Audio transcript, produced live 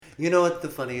You know what the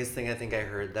funniest thing I think I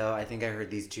heard, though? I think I heard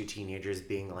these two teenagers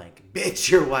being like, bitch,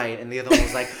 you're white. And the other one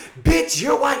was like, bitch,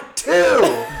 you're white too.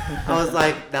 I was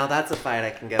like, now that's a fight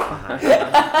I can get behind.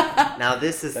 Now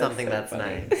this is something so that's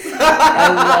funny. Nice.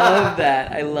 I love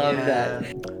that. I love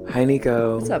that. Hi,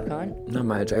 Nico. What's up, Con? Not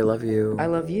much. I love you. I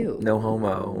love you. No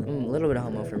homo. A little bit of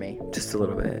homo for me. Just a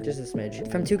little bit. Just a smidge.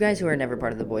 From two guys who are never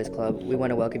part of the boys club, we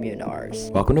want to welcome you into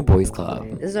ours. Welcome to Boys Club.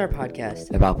 This is our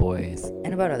podcast. About boys.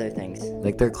 And about other things.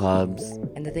 Like their clubs.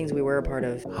 And the things we were a part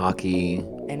of. Hockey.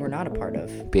 And we're not a part of.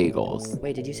 Bagels.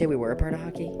 Wait, did you say we were a part of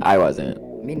hockey? I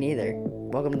wasn't. Me neither.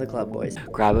 Welcome to the club, boys.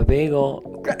 Grab a bagel.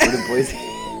 What do boys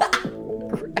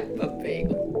Grab a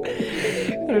bagel.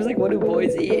 I was like, what do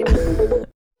boys eat?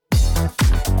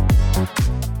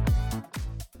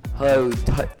 Hello,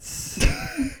 Tuts.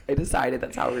 I decided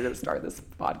that's how we're going to start this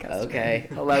podcast. Okay.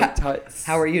 Hello, Tuts.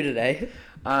 How are you today?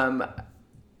 I'm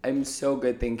so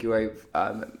good, thank you.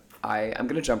 I'm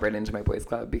going to jump right into my boys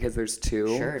club because there's two.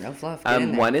 Sure, no fluff. Get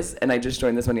in there. One is, and I just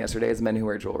joined this one yesterday, is men who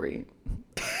wear jewelry.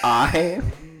 I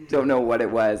don't know what it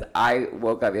was. I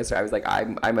woke up yesterday. I was like,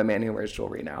 I'm a man who wears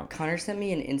jewelry now. Connor sent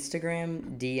me an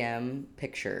Instagram DM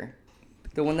picture.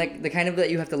 The one that, the kind of that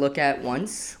you have to look at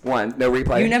once. One, no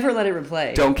replay. You never let it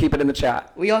replay. Don't keep it in the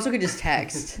chat. We also could just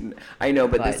text. I know,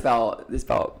 but this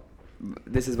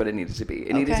is what it needed to be.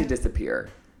 It needed to disappear.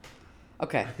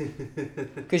 Okay.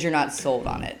 Because you're not sold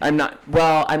on it. I'm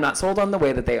not sold on the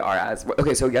way that they are as...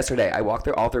 Okay, so yesterday I walked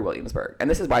all through Williamsburg. And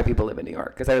this is why people live in New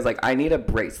York. Because I was like, I need a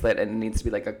bracelet and it needs to be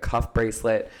like a cuff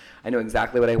bracelet. I know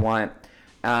exactly what I want.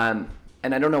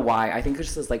 And I don't know why. I think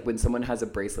it's just like when someone has a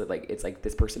bracelet, like it's like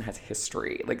this person has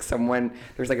history. Like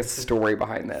there's like a story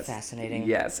behind this. Fascinating.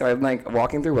 Yeah. So I'm like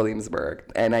walking through Williamsburg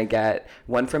and I get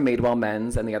one from Madewell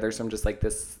Men's and the other's from just like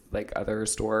this like other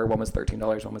store. One was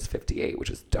 $13, one was $58,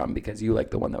 which is dumb because you like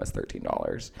the one that was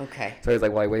 $13. Okay. So I was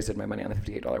like, well, I wasted my money on the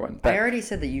 $58 one. But I already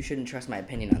said that you shouldn't trust my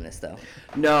opinion on this though.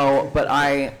 No, but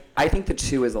I think the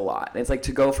two is a lot. It's like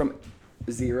to go from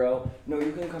zero. No,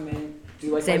 you can come in. Do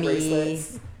you like my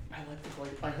bracelets?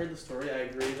 I heard the story. I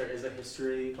agree. There is a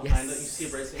history behind it. You see a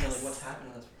bracelet, and you're like, what's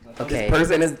happening? Okay. This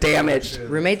person is damaged.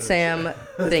 Roommate Sam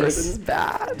thinks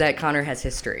bad. that Connor has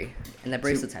history and that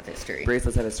bracelets have history.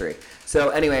 Bracelets have history. So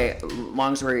anyway,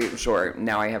 long story short,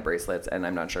 now I have bracelets, and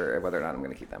I'm not sure whether or not I'm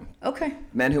going to keep them. Okay.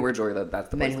 Men who wear jewelry, that's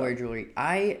the Men who wear jewelry.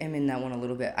 I am in that one a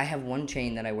little bit. I have one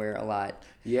chain that I wear a lot.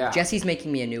 Yeah. Jesse's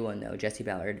making me a new one, though. Jessie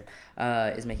Ballard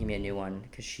is making me a new one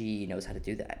because she knows how to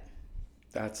do that.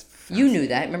 That's You knew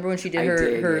that. Remember when she did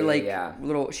her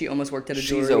little, she almost worked at a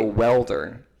jewelry. She's a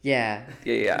welder. Yeah.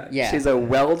 Yeah. She's a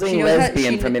welding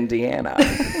lesbian from Indiana.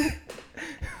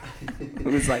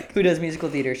 Who's like... Who does musical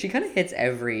theater. She kind of hits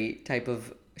every type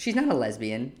of... She's not a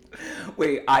lesbian.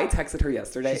 Wait, I texted her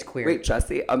yesterday. She's queer. Wait,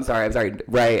 Jessie. I'm sorry.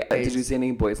 Right. Did you see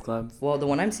any boys clubs? Well, the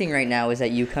one I'm seeing right now is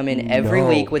that you come in every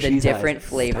week with a different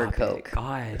flavor Coke.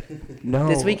 God. No.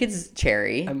 This week it's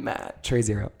cherry. I'm mad. Cherry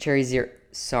Zero.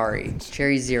 Sorry,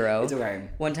 Cherry Zero. It's okay.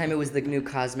 One time it was the new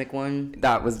Cosmic one.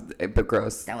 That was a bit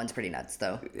gross. That one's pretty nuts,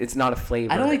 though. It's not a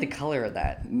flavor. I don't like the color of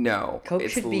that. No, Coke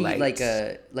it's should be light. like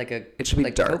a. It should be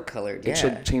like dark. Coke colored. Yeah. It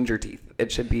should change your teeth. It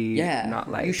should be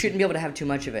not light. You shouldn't be able to have too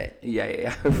much of it.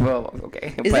 Yeah. Well,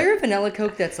 okay. Is there a vanilla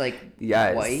Coke that's like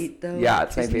white though? Yeah,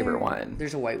 it's my favorite one.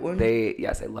 There's a white one.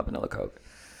 Yes, I love vanilla Coke.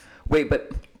 Wait,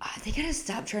 but they gotta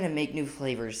stop trying to make new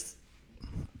flavors.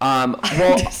 Well,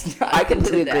 I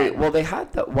completely agree. Well, they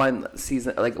had that one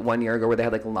season, like 1 year ago, where they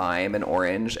had like lime and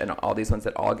orange and all these ones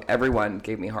that everyone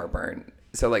gave me heartburn.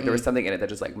 So like there was something in it that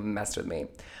just like messed with me.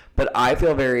 But I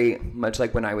feel very much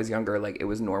like when I was younger, like it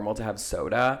was normal to have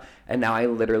soda, and now I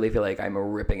literally feel like I'm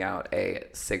ripping out a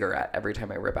cigarette every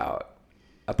time I rip out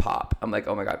a pop. I'm like,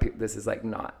 oh my god, this is like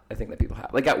not a thing that people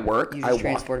have. Like at work, you just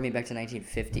transported me back to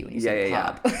 1950 when you said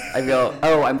pop. I feel.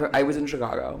 I was in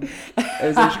Chicago.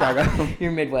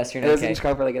 You're Midwestern. I was in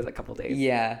Chicago for like a couple days.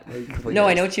 Yeah. No,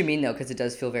 I know what you mean though, because it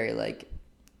does feel very like.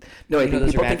 No, I think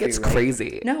people think it's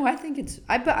crazy. No, I think it's.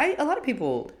 A lot of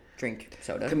people drink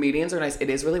soda. Comedians are nice. It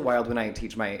is really wild when I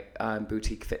teach my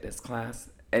boutique fitness class.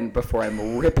 And before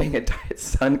I'm ripping a Diet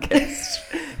Sunkist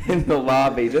in the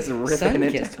lobby, just ripping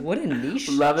it. Sunkist, what a niche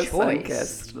Love a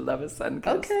choice. Love a Sunkist.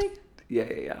 Okay.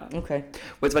 Yeah. Okay.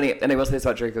 What's funny, and I will say this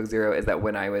about Cherry Coke Zero, is that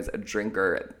when I was a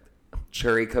drinker,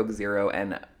 Cherry Coke Zero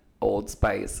and Old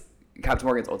Spice, Captain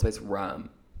Morgan's Old Spice rum,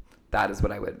 that is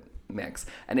what I would mix.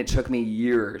 And it took me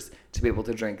years to be able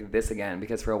to drink this again,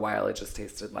 because for a while it just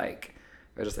tasted like,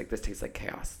 this tastes like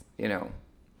chaos, you know?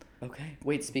 Okay.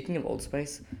 Wait, speaking of Old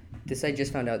Spice, this I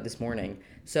just found out this morning.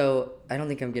 So I don't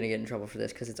think I'm going to get in trouble for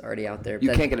this because it's already out there.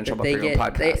 You can't get in trouble for your own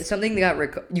podcast.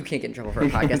 You can't get in trouble for a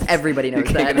podcast. Everybody knows that.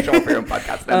 You can't get in trouble for your own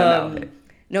podcast. No.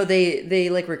 No, they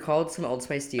like recalled some Old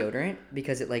Spice deodorant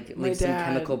because it like leaves some dad.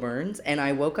 chemical burns. And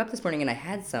I woke up this morning and I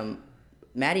had some.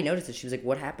 Maddie noticed it. She was like,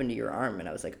 "What happened to your arm?" And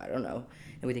I was like, "I don't know."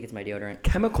 And we think it's my deodorant.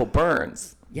 Chemical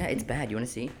burns. Yeah, it's bad. You want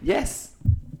to see? Yes.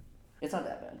 It's not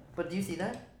that bad. But do you see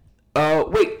that? Oh,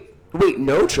 wait,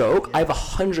 no joke. I've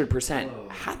 100%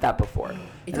 had that before.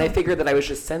 I figured that I was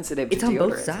just sensitive to It's on deodorant.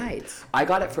 both sides. I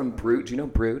got it from Brute. Do you know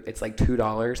Brute? It's like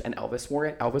 $2 and Elvis wore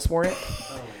it.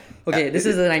 Okay, this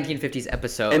is a 1950s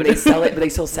episode. And they sell it, but they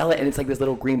still sell it, and it's like this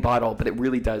little green bottle, but it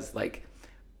really does like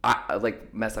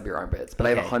mess up your armpits. But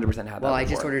I've 100% had that. Well, I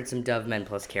just before. ordered some Dove Men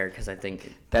Plus Care because I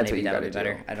think That's maybe what you that'll gotta be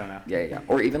better. do. I don't know. Yeah.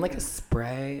 Or even like a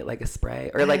spray,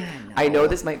 or like I know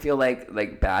this might feel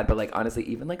like bad, but like honestly,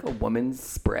 even like a woman's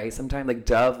spray sometimes, like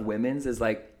Dove Women's is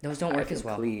like Those don't work as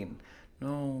well. Clean.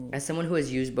 No. As someone who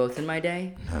has used both in my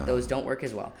day, those don't work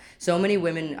as well. So many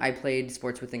women I played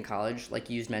sports with in college like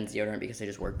used men's deodorant because they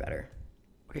just work better.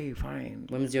 Okay, fine.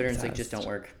 Women's deodorants like just don't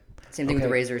work. Same thing with the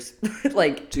razors.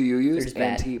 Like, do you use just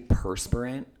bad.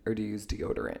 antiperspirant or do you use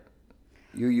deodorant?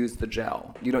 You use the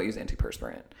gel. You don't use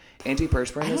antiperspirant.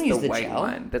 Antiperspirant is use the the white gel.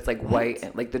 one. That's like white,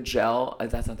 and like the gel.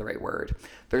 That's not the right word.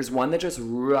 There's one that just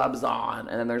rubs on,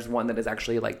 and then there's one that is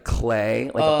actually like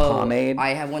clay, like a pomade.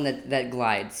 I have one that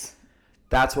glides.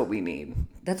 That's what we need.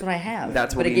 That's what I have.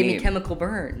 That's what But we it gave need. me chemical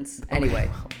burns. Anyway.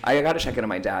 I gotta check in on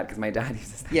my dad because my dad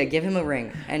uses that. Yeah, give him a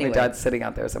ring. Anyway. My dad's sitting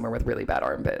out there somewhere with really bad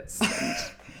armpits.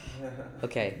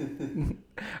 Okay.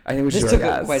 I think we should This do took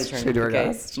our guest. quite a turn. Should we do our Okay.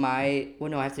 guest? No,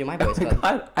 I have to do my boys Oh my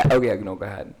club. God. Okay, no, go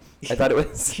ahead. I thought it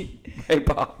was hey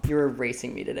Bob. You're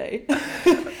erasing me today.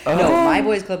 No, my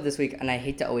boys club this week, and I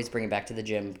hate to always bring it back to the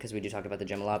gym because we do talk about the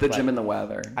gym a lot. The but gym and the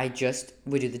weather.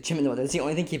 we do the gym and the weather. That's the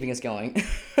only thing keeping us going.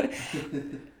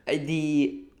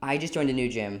 I just joined a new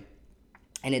gym,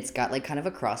 and it's got like kind of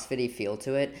a CrossFit-y feel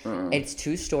to it. It's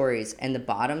 2 stories, and the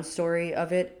bottom story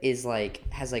of it is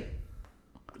has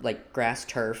grass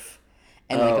turf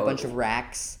and like a bunch of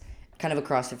racks. Kind of a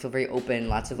CrossFit feel, very open,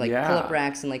 lots of pull-up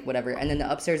racks and like whatever. And then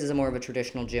the upstairs is more of a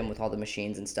traditional gym with all the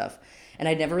machines and stuff. And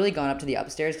I'd never really gone up to the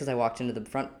upstairs because I walked into the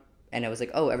front and I was like,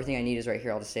 oh, everything I need is right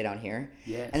here. I'll just stay down here.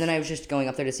 Yes. And then I was just going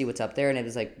up there to see what's up there, and it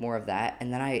was like more of that.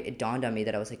 And then it dawned on me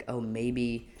that I was like, oh,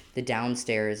 maybe the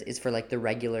downstairs is for like the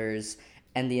regulars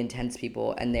and the intense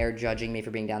people, and they're judging me for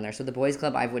being down there. So the boys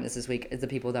club I've witnessed this week is the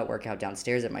people that work out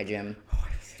downstairs at my gym.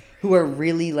 Who are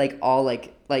really like all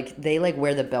like they like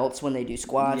wear the belts when they do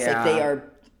squats. Yeah. Like they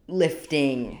are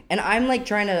lifting. And I'm like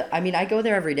trying to, I mean, I go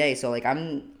there every day, so like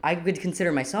I would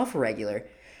consider myself a regular,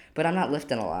 but I'm not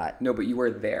lifting a lot. No, but you were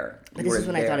there. But this is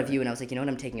when I thought of you, and I was like, you know what,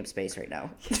 I'm taking up space right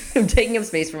now. I'm taking up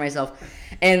space for myself.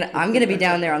 And I'm going to be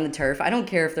down there on the turf. I don't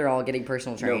care if they're all getting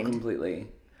personal trained. No, completely.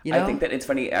 You know? I think that it's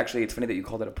funny. Actually, it's funny that you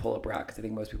called it a pull-up rack because I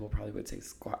think most people probably would say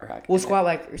squat rack. Well, squat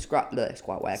rack,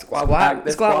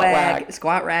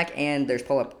 and there's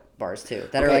pull-up bars too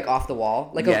that are like off the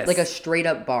wall, like a straight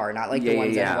up bar, not like the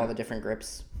ones that have all the different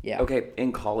grips. Yeah. Okay,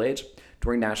 in college,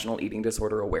 during National Eating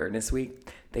Disorder Awareness Week,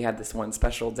 they had this one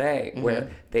special day where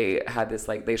they had this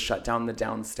they shut down the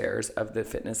downstairs of the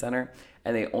fitness center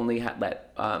and they only had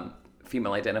let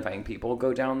female identifying people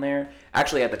go down there.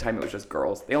 Actually, at the time, it was just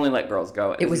girls. They only let girls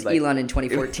go. It was Elon in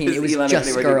 2014. It was Elon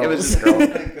just girls. It was just girls.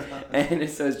 And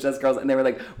so it's just girls. And they were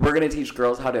like, we're going to teach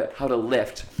girls how to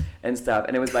lift and stuff.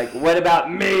 And it was like, what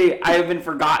about me? I have been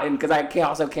forgotten because I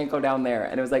also can't go down there.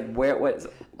 And it was like, where was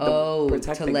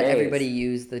to let everybody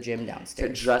use the gym downstairs.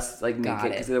 To just make it.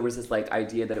 Because there was this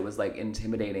idea that it was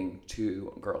intimidating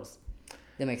to girls.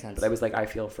 That makes sense. But I was like, I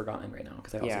feel forgotten right now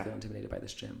because I also feel intimidated by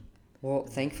this gym. Well,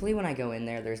 thankfully, when I go in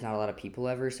there, there's not a lot of people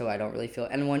ever, so I don't really feel...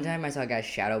 And one time I saw a guy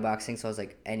shadow boxing, so I was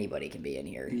like, anybody can be in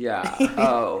here. Yeah.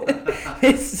 Oh.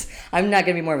 I'm not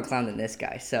going to be more of a clown than this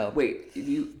guy, so... Wait,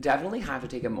 you definitely have to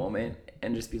take a moment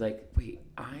and just be like, wait,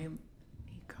 I'm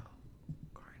Nico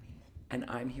Carney, and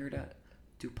I'm here to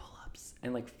do pull-ups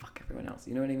and fuck everyone else.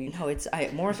 You know what I mean? No, it's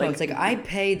I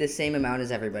pay the same amount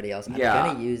as everybody else. I'm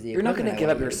going to use the You're not going to give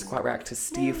up your use. squat rack to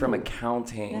Steve from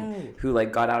accounting who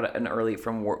got out an hour early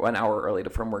from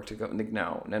work to go.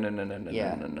 No.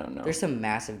 Yeah. There's some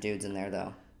massive dudes in there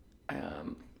though.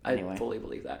 I fully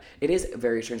believe that. It is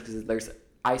very strange because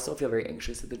I still feel very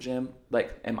anxious at the gym.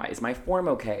 Is my form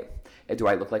okay? Do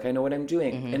I look like I know what I'm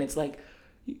doing? Mm-hmm. And it's like,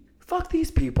 fuck these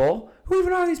people. Who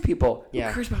even are these people? Who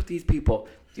cares about these people?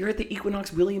 You're at the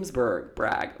Equinox Williamsburg,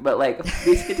 brag. But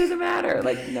it doesn't matter.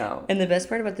 No. And the best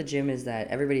part about the gym is that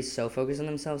everybody's so focused on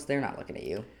themselves, they're not looking at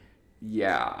you.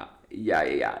 Yeah.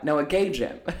 No, a gay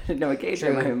gym.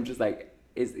 Gym, I'm just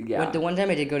The one time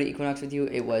I did go to Equinox with you,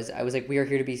 I was like, we are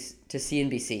here to see and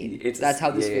be seen. That's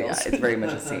how this feels. Yeah, it's very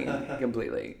much a scene,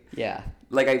 completely. Yeah.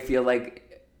 I feel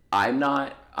like I'm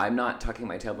not I'm not tucking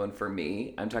my tailbone for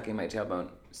me. I'm tucking my tailbone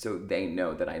so they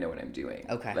know that I know what I'm doing.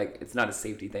 Okay. Like, it's not a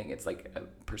safety thing. It's like a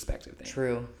perspective thing.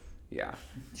 True. Yeah.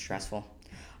 Stressful.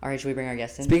 All right, should we bring our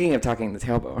guest in? Speaking of tucking the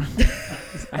tailbone.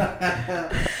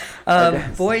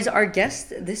 Boys, our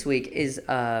guest this week is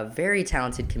a very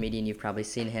talented comedian. You've probably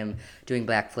seen him doing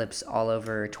backflips all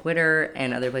over Twitter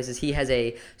and other places. He has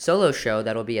a solo show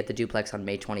that'll be at the Duplex on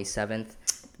May 27th,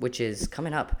 which is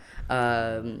coming up.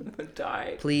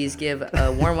 Please give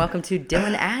a warm welcome to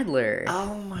Dylan Adler.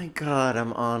 Oh my God,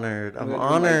 I'm honored. I'm Your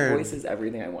honored. mic voice is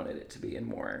everything I wanted it to be and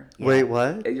more. Wait,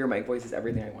 what? Your mic voice is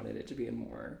everything I wanted it to be and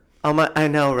more. Oh my, I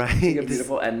know, right? You have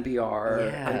beautiful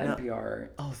NPR. Yeah. NPR.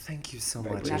 Oh, thank you so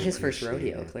Right, much. Not I his first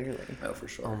appreciate rodeo, it. clearly. Oh, for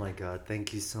sure. Oh my God,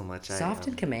 thank you so much. Soft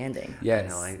and commanding.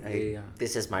 Yes. I know, Yeah.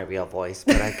 This is my real voice,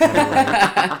 but I kind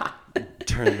of like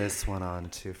turn this one on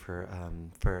too for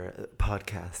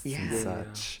podcasts and Yeah.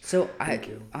 such. So, Thank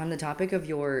you. on the topic of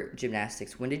your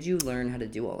gymnastics, when did you learn how to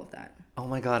do all of that? Oh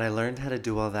my God, I learned how to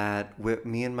do all that with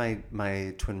me and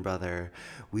my twin brother.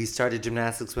 We started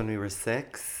gymnastics when we were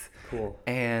 6. Cool.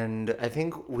 And I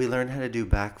think we learned how to do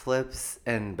backflips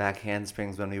and back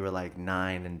handsprings when we were like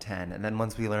 9 and 10. And then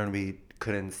once we learned, we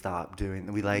couldn't stop doing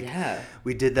them.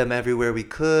 We did them everywhere we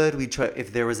could. We tried,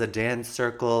 if there was a dance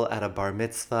circle at a bar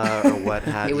mitzvah or what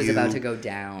have you. It was about to go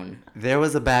down. There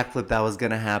was a backflip that was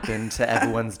going to happen to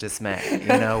everyone's dismay. You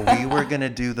know, we were going to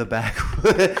do the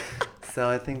backflip. So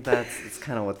I think it's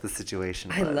kind of what the situation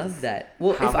was. I love that.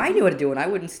 Well, if I knew how to do it, I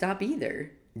wouldn't stop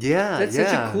either. Yeah, That's such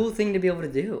a cool thing to be able to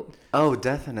do. Oh,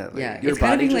 definitely. Yeah. Your It's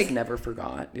kinda body being just like- never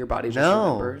forgot. Your body just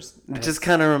No, remembers. it just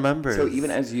kind of remembers. So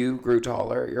even as you grew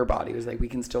taller, your body was like, we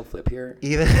can still flip here.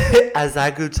 Even as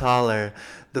I grew taller,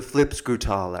 the flips grew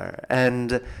taller.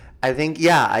 And I think,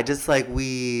 I just like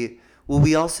we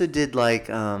also did like,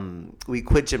 we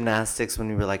quit gymnastics when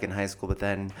we were like in high school, but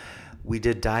then we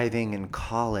did diving in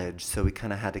college. So we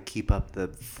kind of had to keep up the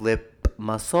flip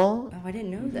muscle. Oh, I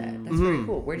didn't know that. That's very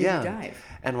cool. Where did you dive?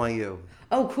 NYU.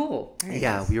 Oh, cool. Very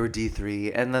Yeah, nice. we were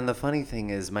D3. And then the funny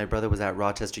thing is my brother was at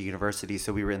Rochester University,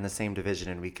 so we were in the same division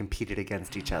and we competed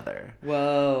against each other.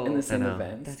 Whoa. In the same know.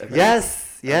 events. That's Okay.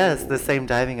 Yes, the same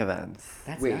diving events.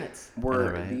 That's Wait, nuts. were I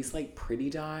know, right? these like pretty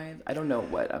dives? I don't know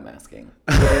what I'm asking.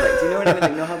 Were they, like, do you know what I mean?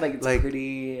 Like, you know how like it's Like,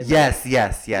 pretty? And, Yes. Yeah,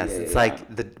 It's yeah.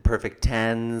 like the perfect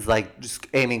tens, like just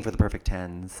aiming for the perfect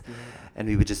tens. And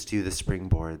we would just do the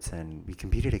springboards and we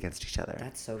competed against each other.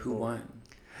 That's so Who cool. won?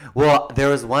 Well, there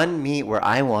was one meet where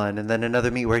I won and then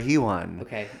another meet where he won.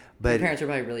 Okay. But- Your parents were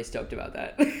probably really stoked about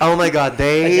that. Oh my God, A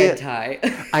they... dead tie.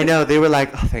 I know, they were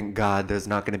like, oh, thank God there's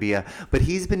not going to be a... But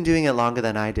he's been doing it longer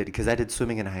than I did because I did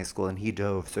swimming in high school and he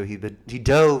dove. So he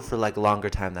dove for like a longer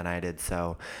time than I did.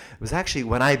 So it was actually,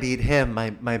 when I beat him,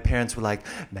 my parents were like,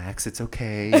 Max, it's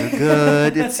okay. You're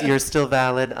good. You're still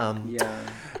valid. Yeah.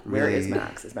 Where is Really-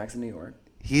 Max? Is Max in New York?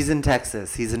 He's in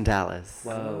Texas. He's in Dallas.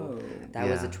 Whoa. Oh. That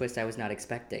was a Yeah. twist I was not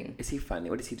expecting. Is he funny?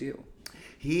 What does he do?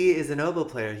 He is an oboe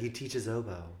player. He teaches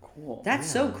oboe. Cool. That's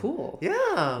so cool. Yeah.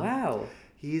 Wow.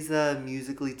 He's a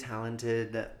musically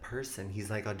talented person.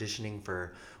 He's like auditioning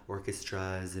for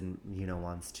orchestras and,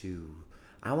 wants to...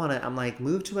 I'm like,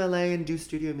 move to LA and do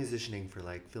studio musicianing for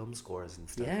like film scores and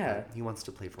stuff. Yeah. But he wants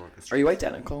to play for orchestra. Are you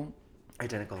identical?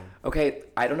 Identical. Okay,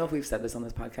 I don't know if we've said this on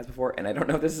this podcast before, and I don't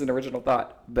know if this is an original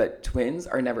thought, but twins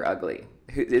are never ugly.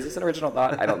 Is this an original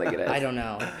thought? I don't think it is. I don't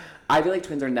know. I feel like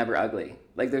twins are never ugly.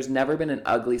 Like, there's never been an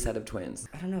ugly set of twins.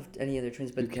 I don't know if any other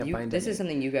twins, but You can't find this any. is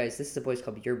something you guys, this is a boys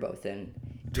club you're both in.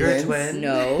 You're a Twins? twin?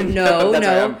 No, That's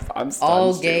no. why I'm stunned,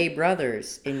 All too. gay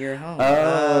brothers in your home.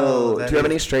 Oh, that do you have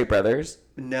is- any straight brothers?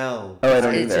 No. Oh, I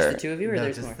don't it's either. just the two of you, or No,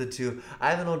 there's just more? the two. I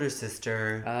have an older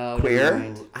sister. Oh, Queer? never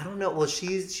mind. I don't know. Well,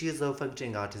 she has low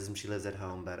functioning autism. She lives at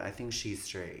home, but I think she's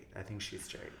straight.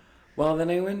 Well, then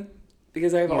I win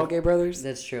because I have all gay brothers.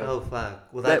 That's true. Oh fuck.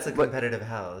 Well, that's a But- competitive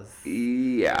house.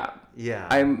 Yeah.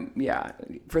 Yeah.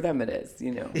 For them it is,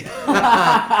 Sure,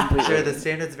 Completely. the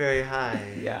standard's very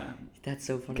high. Yeah. That's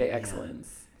so funny. Gay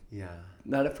excellence. Yeah.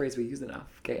 Not a phrase we use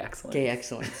enough. Gay excellence. Gay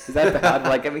excellence. Is that bad?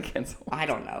 Like, get me canceled. I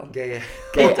don't know. Gay.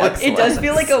 Gay It excellence. does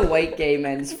feel like a white gay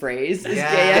men's phrase, is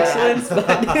Yeah. gay excellence, but...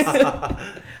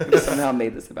 I just somehow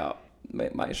made this about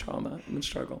my trauma and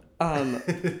struggle.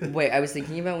 Wait, I was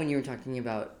thinking about when you were talking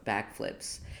about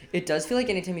backflips. It does feel like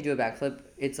anytime you do a backflip,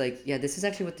 it's like, yeah, this is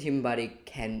actually what the human body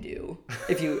can do.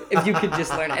 If you could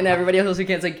just learn, and everybody else who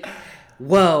can't, it's like,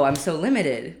 whoa, I'm so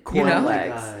limited. Core You know? and my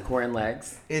legs. God. Core and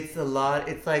legs. It's a lot.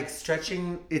 It's like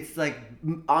stretching. It's like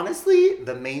honestly,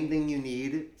 the main thing you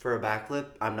need for a backflip.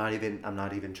 I'm not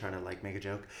even trying to like make a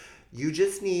joke. You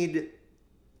just need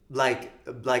like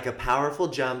a powerful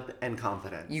jump and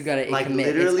confidence. You gotta like commit.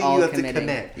 literally It's all you have committing. to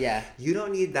commit. Yeah. You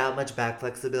don't need that much back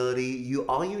flexibility.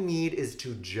 All you need is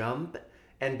to jump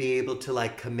and be able to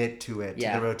like commit to it,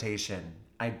 Yeah. to the rotation.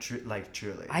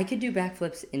 Truly. I could do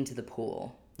backflips into the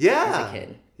pool. Yeah. As a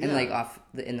kid. And like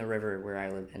in the river where I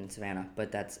live in Savannah,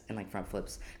 but that's and like front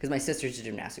flips because my sister's did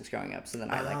gymnastics growing up, so then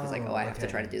I was like, I have to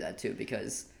try to do that too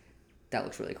because that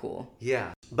looks really cool.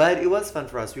 Yeah, but it was fun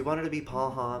for us. We wanted to be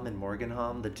Paul Hamm and Morgan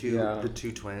Hamm, the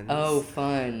two twins. Oh,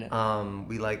 fun.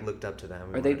 We like looked up to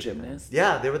them. Are they gymnasts?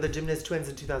 Yeah, they were the gymnast twins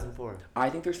in 2004. I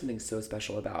think there's something so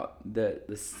special about the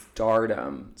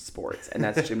stardom sports, and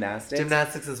that's gymnastics.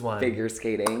 Gymnastics is one. Figure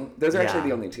skating. Those are actually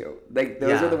the only two. Like those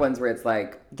Yeah. are the ones where it's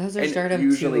like Those are and stardom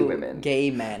usually to women. gay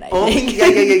men, I Only,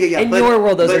 think. yeah. In your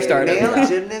world, those are stardom. Male Yeah.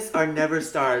 gymnasts are never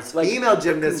stars. Like, Female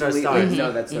gymnasts are completely- stars.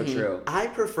 No, that's so true. I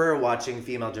prefer watching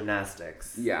female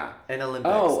gymnastics. Yeah. And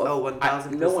Olympics. Oh,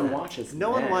 1000%. no one watches. No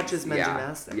one men's. watches men's Yeah.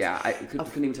 gymnastics. Yeah, I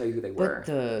couldn't even tell you who they were.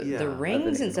 But Yeah. the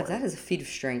rings been and stuff, ignored. that is a feat of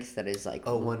strength that is like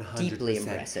 100%. deeply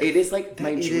impressive. It is like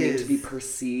my It dream to be is.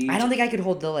 perceived. I don't think I could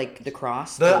hold the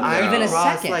cross The for iron even a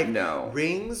cross, second. like No.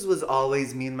 rings was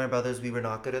always me and my brothers. We were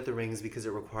not good at the rings because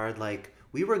it required like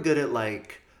we were good at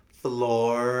like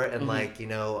floor and like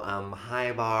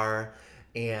high bar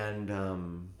and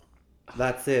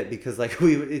that's it because like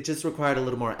it just required a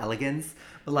little more elegance.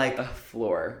 But like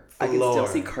Floor. I can still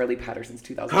see Carly Patterson's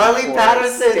 2004. Carly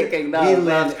Patterson. sticking We them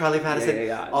loved in. Carly Patterson.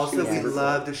 Yeah. Also, She was we super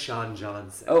loved Shawn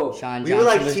Johnson. Oh, Sean we were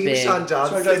like Johnson was Team big. Shawn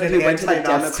Johnson, Johnson and who went to the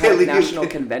anti-Nazi Democratic League. National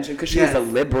Convention because she Yes. was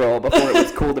a liberal before it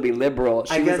was cool to be liberal.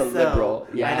 She I was guess a liberal.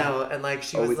 So. Yeah. I know, and like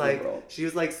she Always was like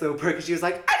liberal. so perky. She was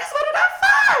like, I just wanted to have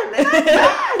fun. And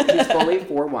I'm fun. She's fully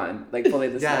 4'1", like fully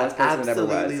the Yeah, smallest person it ever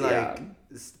absolutely was. like Yeah.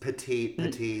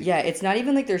 petite. Yeah, it's not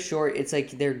even like they're short. It's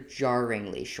like they're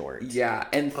jarringly short. Yeah,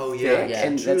 and Oh, thick, yeah. Yeah.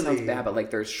 and that sounds Truly. bad, but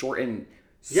like they're short and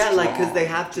Yeah, like because strong, they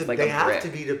have to. just like They a have brick. to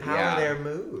be to power Yeah. their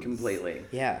moves. Completely.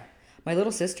 Yeah. My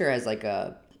little sister has like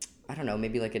a, I don't know,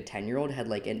 maybe like a 10-year-old had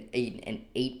like an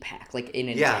 8-pack, like an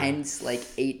Yeah. intense like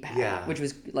 8-pack, Yeah. which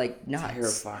was like nuts.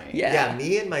 Terrifying. Yeah. Yeah,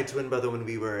 me and my twin brother when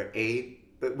we were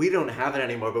 8, but we don't have it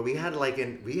anymore. But we had like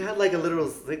a literal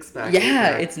 6-pack.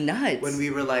 Yeah, it's nuts. when we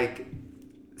were like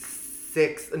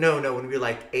 6. No, when we were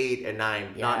like 8 and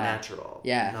 9. Not Yeah. natural.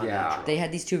 Yeah. Not Yeah. natural. They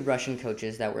had these two Russian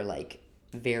coaches that were like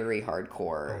very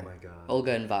hardcore. Oh my God.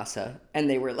 Olga and Vasa, and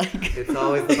they were like It's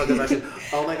always the fucking Russian.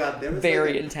 Oh my God, there was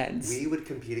very like, intense. We would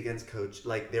compete against coach.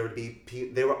 Like there would be,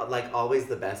 they were like always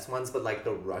the best ones, but like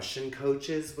the Russian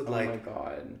coaches would Oh like, my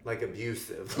god. like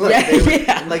abusive. Yeah, Like, they would,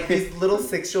 yeah. and, like this little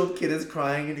 6-year-old kid is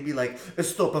crying, and he'd be like,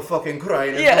 "Stop a fucking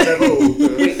crying!" And Yeah.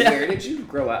 Wait, where did you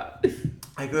grow up?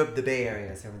 I grew up in the Bay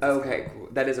Area, San Francisco. Okay, cool.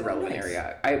 That is a relevant nice.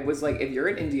 area. I was like, if you're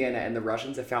in Indiana and the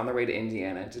Russians have found their way to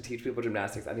Indiana to teach people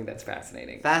gymnastics, I think that's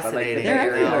fascinating. Fascinating. But, They're like, the Bay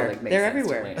Area, everywhere. like, makes They're sense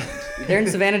to everywhere. land. They're in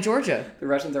Savannah, Georgia, The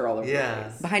Russians are all over Yeah. the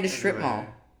place. behind a strip mall,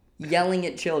 yelling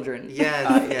at children.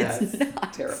 Yes, Yes, yes.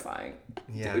 nuts. terrifying.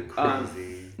 Yeah, Dude,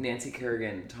 crazy. Nancy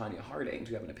Kerrigan, Tanya Harding.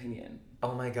 Do you have an opinion?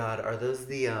 Oh my God, are those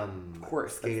the Of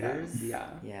course, that's them. skaters? Yeah,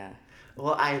 Yeah.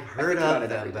 Well, I've heard think about of it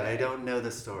them, every but I day. don't know the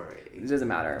story. it doesn't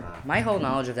matter. My whole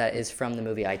knowledge of that is from the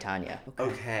movie I, Tonya.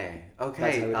 Okay, That's how okay.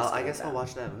 we I discovered guess I'll them.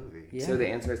 watch that movie. Yeah. So the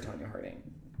answer is Tanya Harding,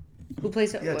 Who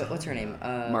plays it? Yeah, What's her name?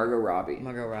 Margot Robbie,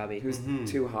 Margot Robbie. who's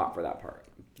too hot for that part.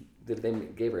 They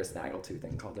gave her a snaggletooth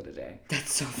and called it a day.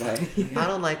 That's so But- funny. I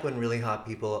don't like when really hot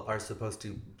people are supposed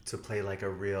to play like a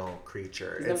real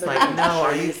creature. Isn't It's that like, the no,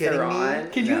 are you shows kidding they're me? on?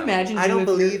 Can you No. imagine? I don't if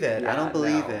you're- believe it. I don't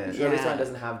believe it. Shirley Yeah. Stone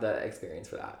doesn't have the experience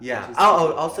for that. Yeah. She's Oh,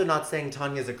 too also cool. not saying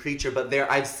Tanya's a creature, but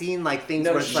I've seen like things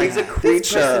No, where it's she's like a this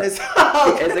creature. person is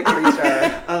She is a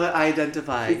creature. I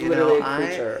identify. She's you literally know, a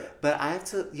creature. But I have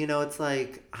to. It's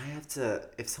like I have to.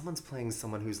 If someone's playing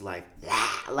someone who's like,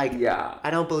 like, Yeah. I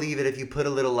don't believe it if you put a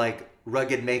little like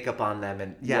rugged makeup on them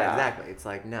and Yeah. exactly. It's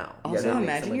like no. Also, that makes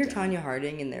imagine someone you're down. Tanya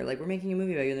Harding and they're like, we're making a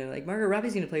movie about you, and they're like, Margot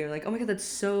Robbie's gonna play you. You're like, oh my god, that's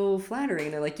so flattering.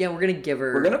 And they're like, yeah, we're gonna give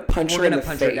her. We're gonna punch her in the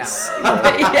face.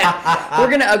 down. Yeah,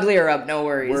 we're gonna ugly her up. No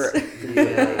worries. We're,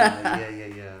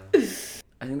 Yeah.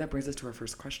 I think that brings us to our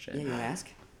first question. Yeah, you wanna ask?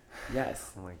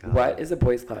 Yes. Oh my God. What is a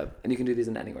boys' club? And you can do these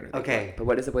in any order. Okay. But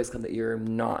what is a boys' club that you're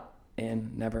not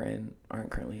in, never in, aren't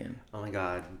currently in? Oh my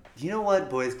God. You know what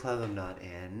boys club I'm not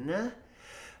in?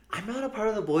 I'm not a part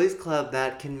of the boys club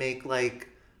that can make like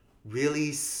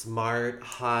really smart,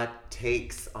 hot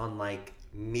takes on like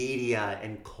media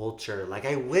and culture. Like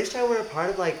I wish I were a part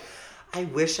of I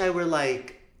wish I were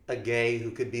like a gay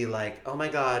who could be like, oh my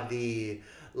God,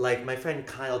 like my friend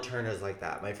Kyle Turner's like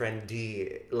that. My friend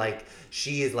Dee, like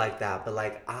she is like that. But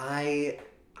like I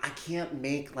can't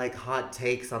make like hot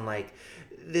takes on like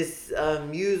this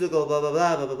musical, blah, blah,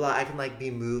 blah, blah, blah, blah. I can, like, be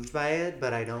moved by it,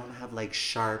 but I don't have, like,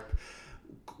 sharp,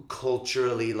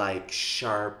 culturally, like,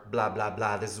 sharp, blah, blah,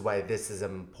 blah. This is why this is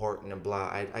important and blah.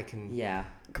 I can... Yeah.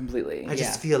 Completely. I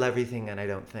just feel everything and I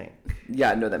don't think.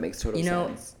 Yeah, no, that makes total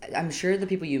sense. I'm sure the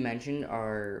people you mentioned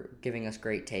are giving us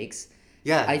great takes.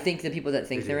 Yeah. I think the people that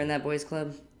think they're in that boys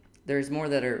club, there's more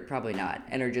that are probably not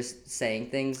and are just saying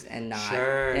things and not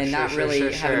having much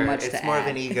to add. It's more of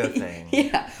an ego thing.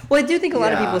 Yeah. Well, I do think a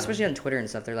lot of people, especially on Twitter and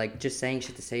stuff, they're like just saying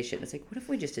shit to say shit. And it's like, what if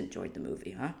we just enjoyed the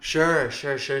movie, huh? Sure. What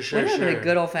if a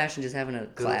good old fashioned just having a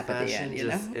clap at the end, you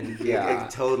know? Yeah.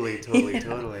 Totally.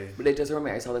 But it does remind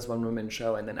me, I saw this one woman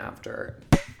show, and then after...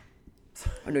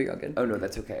 Oh, no, you're all good. Oh, no,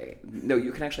 that's okay. No,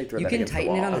 you can actually throw that against the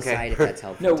wall. You can tighten it on the side if that's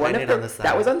helpful. No, one of the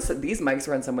that was on these mics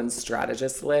were on someone's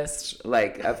strategist list,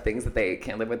 like of things that they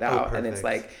can't live without, and it's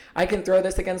like I can throw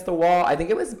this against the wall. I think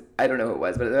it was I don't know who it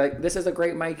was, but they're like, this is a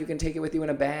great mic. You can take it with you in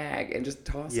a bag and just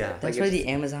toss it. That's why the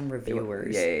Amazon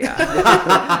reviewers.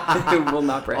 Yeah. It will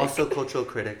not break. Also, cultural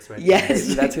critics, right?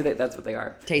 Yes, that's what they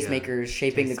are. Tastemakers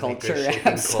shaping the culture.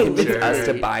 Absolutely, us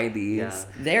to buy these. Yeah.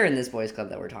 They're in this boys club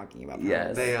that we're talking about.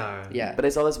 Yes, they are. Yeah, but I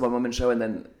saw this one woman show, and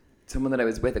then someone that I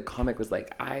was with, a comic, was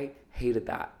like, I hated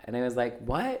that. And I was like,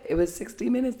 what? It was 60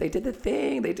 minutes. They did the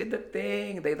thing.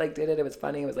 They like did it. It was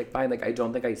funny. It was like, fine. Like, I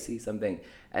don't think I see something.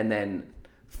 And then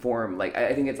form, like,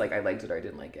 I think it's like, I liked it or I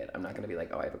didn't like it. I'm not going to be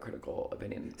like, oh, I have a critical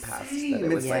opinion past that it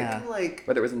was like,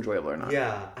 whether it was enjoyable or not.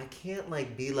 Yeah. I can't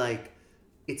like be like,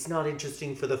 it's not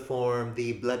interesting for the form,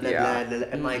 the blah, blah, blah, blah.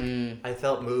 And like, I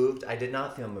felt moved. I did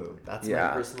not feel moved. That's my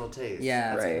personal taste.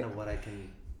 Yeah. That's kind of what I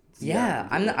can... Yeah,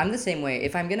 I'm the same way.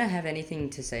 If I'm gonna have anything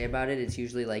to say about it, it's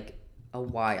usually like a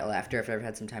while after if I've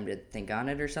had some time to think on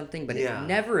it or something. But it's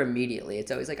never immediately. It's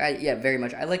always like very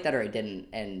much. I like that or I didn't.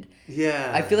 And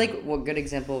I feel like a good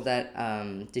example of that.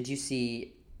 Did you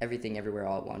see Everything Everywhere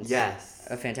All at Once? Yes,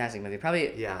 a fantastic movie.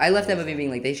 Probably. Yeah, I left that movie being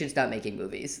like they should stop making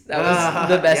movies. That was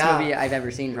the best movie I've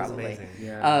ever seen. Probably. Amazing.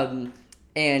 Yeah.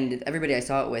 And everybody I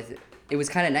saw it with. It was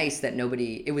kind of nice that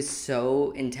it was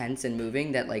so intense and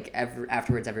moving that like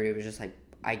afterwards everybody was just like,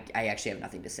 I actually have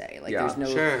nothing to say. Like there's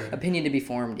no opinion to be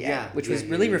formed yet, which was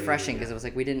really refreshing because it was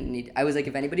like I was like,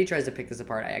 if anybody tries to pick this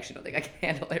apart, I actually don't think I can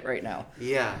handle it right now.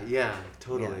 Yeah,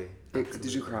 totally. Yeah.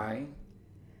 Did you cry?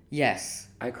 Yes.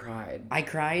 I cried.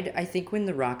 I think when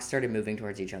the rocks started moving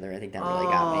towards each other, I think that really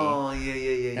got me. Oh,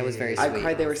 yeah. That was very sweet. I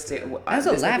cried. They were I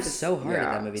also laughed so hard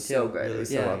at that movie, too. So good. Really it was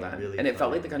so well done. Really and it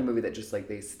felt like the kind of movie that just, like,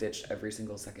 they stitched every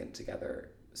single second together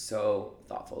so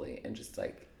thoughtfully and just,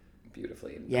 like,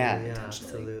 beautifully. And intentionally.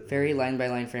 Absolutely. Very line by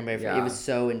line, frame by frame. It was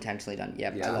so intentionally done.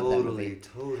 Yep, I love that movie.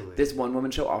 Totally. This one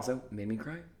woman show also made me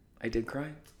cry. I did cry.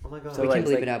 Oh my god! So we can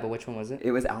bleep it out, but which one was it? It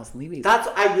was Alison Levy's.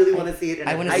 I really want to see it. And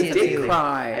I want to see it too. I did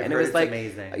cry, and it was like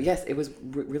amazing. Yes, it was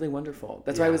really wonderful.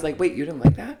 That's why I was like, wait, you didn't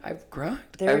like that? I've cried.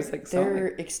 I was like, they're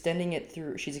extending it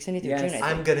through. She's extending it through June.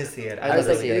 I'm gonna see it. I was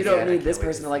like, you don't need this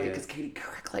person to like it because Katie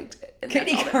Couric liked it. And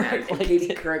Katie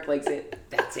Couric likes it.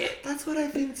 That's it. That's what I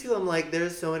think too. I'm like,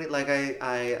 there's so many. Like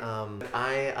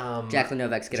Jacqueline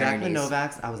Novak's get on her knees.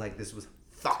 Novak's. I was like, this was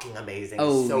fucking amazing.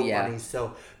 Oh, so yeah. funny.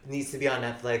 So needs to be on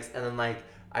Netflix. And then like.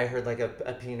 I heard like a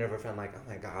opinion of a friend like, oh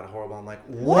my god, horrible. I'm like,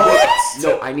 what?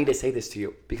 No, I need to say this to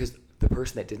you because the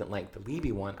person that didn't like the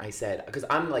Levy one, I said, because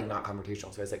I'm like not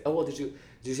confrontational, so I was like, oh well, did you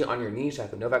see On Your Knees,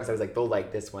 Jacqueline Novak? Because I was like, they'll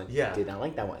like this one. Yeah. Did not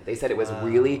like that one. They said it was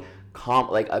really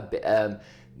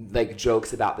like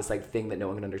jokes about this like thing that no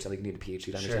one can understand, like you need a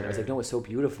PhD to understand. I was like, no, it's so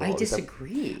beautiful. I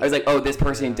disagree. I was like, oh, this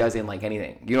person doesn't like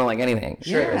anything. You don't like anything.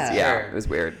 Sure. It was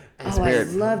weird. It was weird.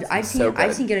 I loved. I've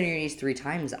seen Get on Your Knees 3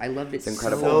 times. I loved it. It's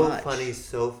incredible.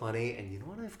 So funny. And you know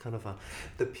what I've kind of found?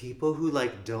 The people who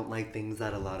like don't like things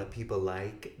that a lot of people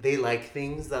like, they like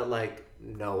things that like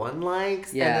no one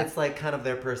likes. Yeah. And it's like kind of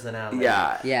their personality.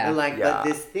 Yeah. They're like, but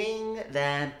this thing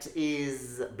that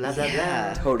is blah blah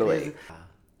blah. Totally.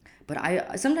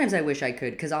 But sometimes I wish I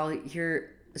could, because I'll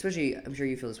hear, especially, I'm sure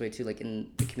you feel this way too, like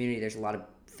in the community, there's a lot of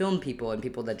film people and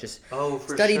people that just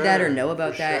studied that or know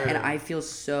about that, and I feel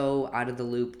so out of the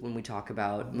loop when we talk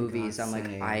about movies. I'm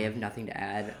like, I have nothing to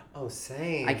add. Oh,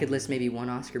 same. I could list maybe one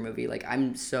Oscar movie. Like,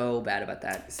 I'm so bad about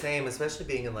that. Same, especially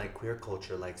being in like queer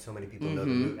culture, like so many people know the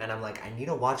movie, and I'm like, I need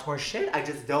to watch more shit. I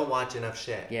just don't watch enough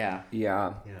shit. Yeah.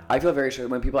 I feel very sure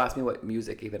when people ask me what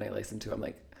music even I listen to, I'm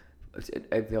like,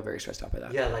 I feel very stressed out by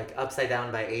that. Yeah, like upside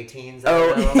down by 18s.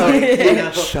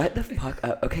 Shut the fuck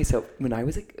up. Okay, so when I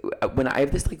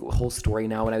have this like whole story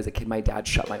now. When I was a kid, my dad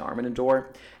shut my arm in a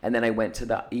door, and then I went to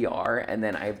the ER, and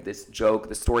then I have the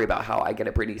story about how I get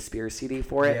a Britney Spears CD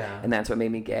for it, and that's what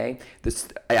made me gay.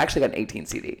 I actually got an 18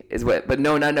 CD, but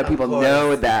no people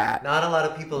know that. Not a lot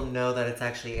of people know that it's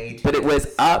actually 18. But it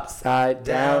was upside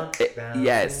down.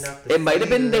 Yes, it might have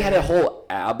been. They had a whole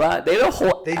ABBA. They did a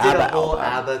whole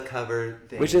ABBA cover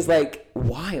thing. Which is like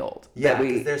wild. Yeah,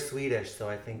 because they're Swedish, so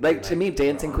I think. Like to me,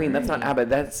 Dancing Queen, that's not ABBA,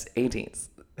 that's 18s.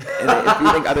 And if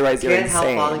you think otherwise, you're insane.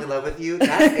 Can't Help Falling in Love with You.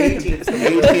 That's 18s.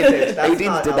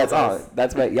 18s did that song.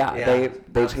 That's what. Yeah, they changed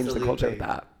the absolutely. culture of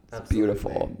that. It's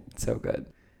beautiful. It's so good.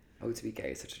 Oh, to be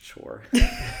gay is such a chore.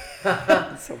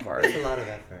 It's so hard. It's a lot of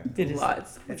effort.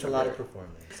 It's a lot of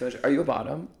performance. So, are you a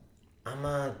bottom? I'm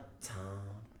a top.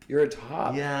 You're a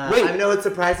top. Yeah. Wait. I know it's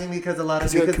surprising because a lot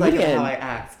of You're a like comedian. how I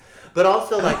act, but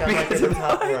also like I'm like in the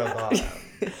top or a bottom.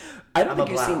 I don't think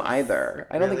you seem either.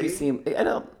 I don't think you seem. I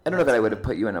don't know that I would have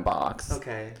put you in a box.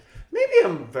 Okay. Maybe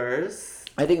I'm verse.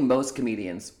 I think most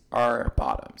comedians are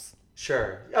bottoms.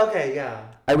 Sure. Okay. Yeah.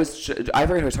 I forgot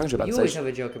who I was talking to about You this. always have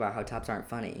a joke about how tops aren't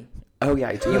funny. Oh yeah,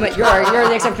 I do. You're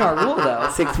the exception to our rule, though.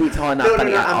 6 feet tall and not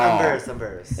funny at all. I'm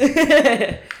verse.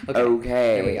 Okay.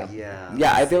 There we go. Yeah.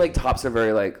 Yeah, I feel like tops are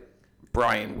very like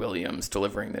Brian Williams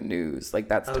delivering the news. Like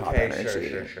that's top energy.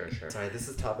 Sure. Sorry, this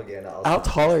is propaganda. How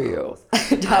tall are you?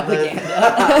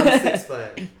 Propaganda. I'm 6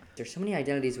 foot. There's so many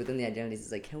identities within the identities.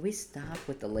 It's like, can we stop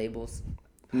with the labels?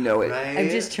 No, it. Right? I'm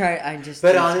just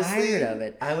But I'm honestly, tired of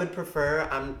it. I would prefer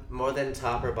I'm more than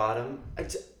top or bottom.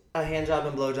 A hand job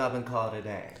and blow job and call it a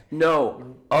day.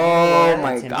 No. Oh Yeah,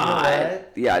 my that's god.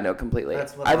 what? Yeah, no, completely.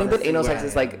 That's what I think that honestly anal where sex I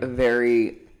is like am.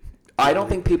 very. I don't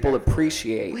think people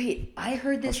appreciate Wait, I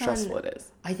heard how this stressful on. it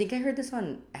is. I think I heard this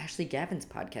on Ashley Gavin's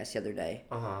podcast the other day.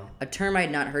 Uh-huh. A term I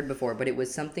had not heard before, but it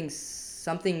was something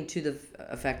to the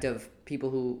effect of people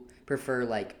who prefer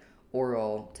like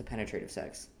oral to penetrative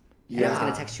sex. And I was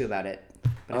gonna text you about it,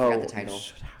 but I forgot the title. you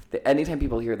should have. Anytime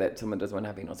people hear that someone doesn't want to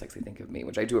have anal sex, they think of me,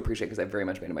 which I do appreciate because I've very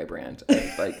much made it my brand.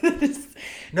 Like, No, but it's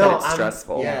I'm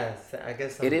stressful. Yes, I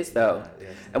guess It is though.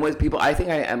 Yes. And with people, I think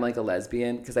I am like a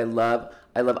lesbian because I love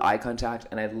eye contact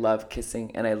and I love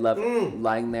kissing and I love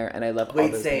lying there and I love all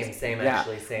those things. Same Yeah.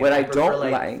 actually, same. What I prefer,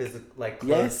 don't like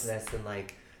Yes. closeness and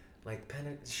like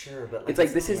sure, but It's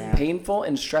like this is Yeah. painful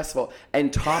and stressful,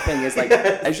 and topping is like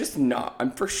it's just not.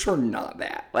 I'm for sure not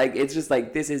that. Like it's just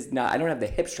like this is not. I don't have the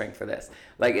hip strength for this.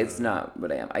 Like it's not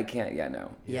what I am. I can't. Yeah,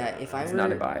 no. Yeah, if I It's were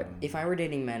not a vibe. If I were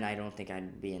dating men, I don't think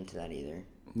I'd be into that either.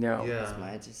 No. Yeah.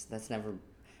 That's never.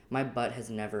 My butt has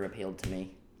never appealed to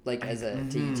me. Like as a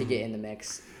to get in the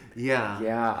mix. Yeah.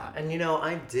 Yeah. And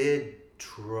I did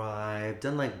try. I've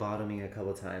done like bottoming a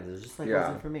couple times. It was just like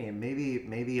wasn't for me. And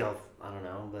maybe I don't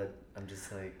know, but I'm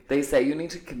just like. They say you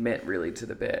need to commit really to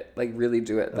the bit, like really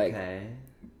do it, like. Okay.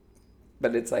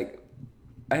 But it's like,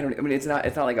 I mean, it's not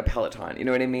like a Peloton. You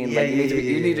know what I mean? Yeah, like you need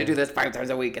to yeah. do this 5 times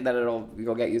a week, and then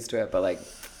you'll get used to it. But like,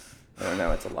 I don't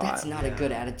know, it's a lot. That's not a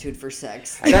good attitude for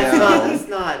sex. That's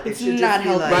not. It It's should not just be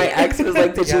healthy. like. My ex was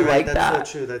like, "Did you like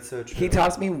that's that?" That's so true. He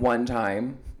tossed me one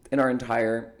time in our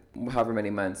entire however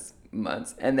many months,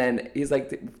 and then he's like,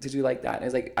 "Did you like that?" And I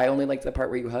was like, "I only liked the part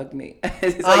where you hugged me."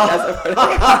 He's like, "That's the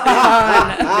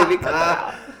part." Maybe cut that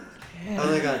out.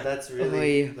 Oh my god, that's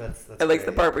really. That's I like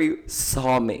the great. part where you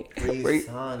saw me. Where you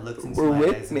saw and looked into were my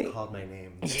with eyes me. and called my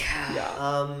name. Yeah.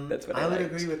 Yeah. That's what I would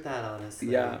liked. agree with that, honestly.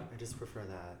 Yeah. I just prefer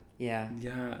that. Yeah.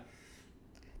 Yeah.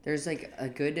 There's like a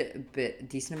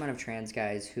decent amount of trans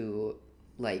guys who,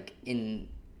 like, in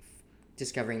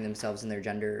discovering themselves and their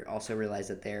gender, also realize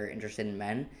that they're interested in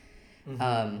men.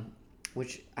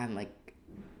 Which I'm like,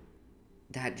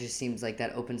 that just seems like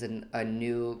that opens a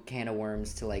new can of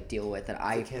worms to like deal with that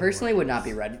I personally would not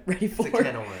be ready for. It's a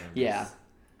can of worms. Yeah.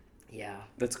 Yeah.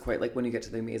 That's quite like when you get to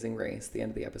the Amazing Race, the end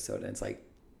of the episode, and it's like,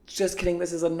 just kidding,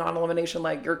 this is a non-elimination,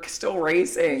 like, you're still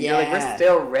racing. You're like, we're Yeah.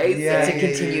 still racing. It's a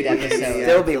continued episode.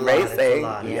 Still be It's a lot, it's a racing.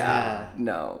 lot, it's a Yeah.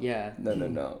 No. Yeah.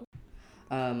 No.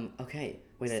 Okay.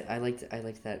 Wait, I liked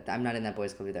that. I'm not in that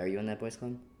boys club either. Are you in that boys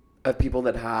club? Of people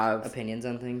that have Opinions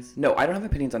on things? No, I don't have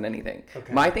opinions on anything.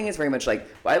 Okay. My thing is very much like,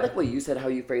 I like what you said, how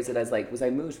you phrase it as like, was I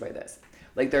moved by this?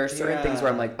 Like there are certain things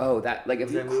where I'm like, oh, that, like if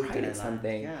Was I you moved cried and I at laughed?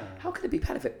 something, Yeah. how could it be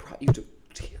bad if it brought you to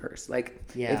tears? Like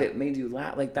Yeah. if it made you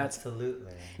laugh, like that's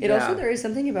Absolutely. It Yeah. also, there is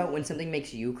something about when something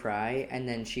makes you cry and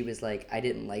then she was like, I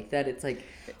didn't like that. It's like,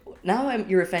 now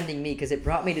you're offending me because it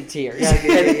brought me to tears.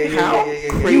 How You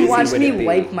crazy watched would me it be?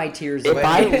 wipe my tears If away.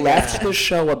 I left the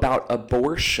show about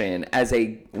abortion as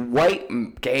a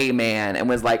white gay man and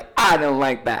was like, I don't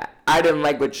like that. I didn't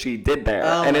like what she did there.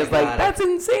 Oh And my it's like, God. that's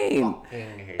insane.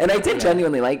 And I did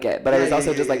genuinely like it, but I was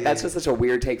also just like, that's just such a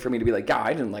weird take for me to be like, yeah,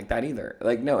 I didn't like that either.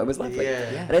 Like, no, it was lovely.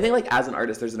 Yeah. And I think like as an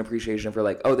artist, there's an appreciation for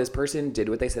like, oh, this person did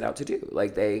what they set out to do.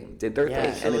 Like they did their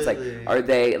thing. And it's like, are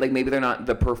they, like maybe they're not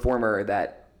the performer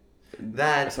that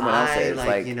someone else is.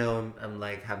 Like, you know, I'm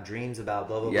like, have dreams about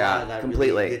blah, blah, Yeah, blah. That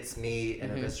completely. really hits me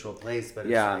in a visceral place, but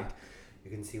it's like, you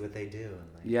can see what they do.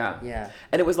 And like, Yeah.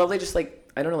 And it was lovely, just like,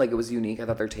 I don't know, like it was unique. I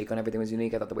thought their take on everything was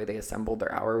unique. I thought the way they assembled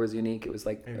their hour was unique. It was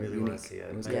like I really unique. want to see it.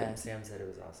 It was My good. Sam said it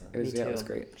was awesome. It was, Me yeah, it was too.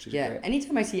 great. She did Yeah, great.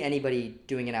 anytime I see anybody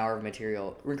doing an hour of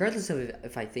material, regardless of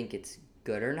if I think it's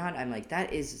good or not, I'm like,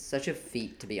 that is such a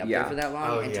feat to be up there for that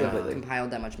long and to have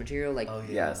compiled that much material. Like,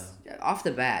 Yes. off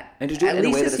the bat. And to do it at in a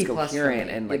least way a that is C+ for coherent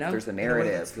me, and like you know? there's a In a way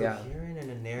narrative. that's coherent and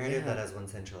a narrative that has one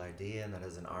central idea and that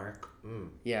has an arc.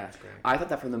 Yeah. It's great. I thought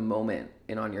that from the moment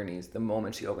in On Your Knees, the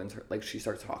moment she opens her, like she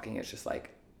starts talking, it's just like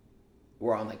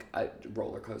we're on like a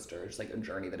roller coaster. It's like a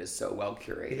journey that is so well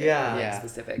curated, Yeah. and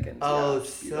specific, and Oh,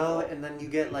 beautiful. and then you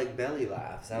get like belly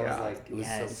laughs. I was like, it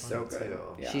was so good. too.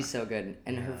 Yeah. She's so good,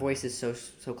 and her voice is so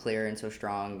clear and so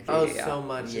strong. Oh, Yeah. so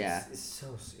much. Yeah. It's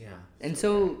so And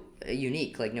so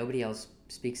unique. Like nobody else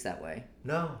speaks that way.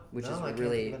 No, Which no, is I can't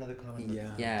really- think of another comic book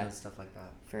that Yeah. does stuff like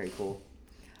that. Very cool.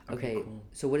 Okay, Okay, cool.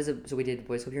 so what is it? So we did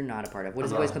Boys Club you're not a part of. What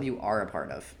is a Boys Club you are a part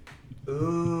of?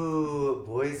 Ooh,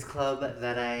 boys club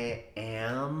that I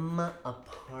am a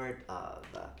part of.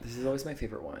 This is always my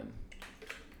favorite one.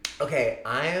 Okay,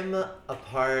 I am a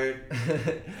part.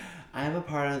 I am a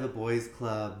part of the boys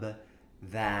club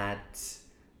that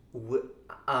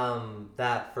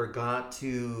that forgot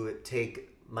to take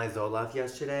my Zoloft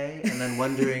yesterday, and then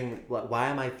wondering why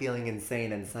am I feeling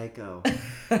insane and psycho?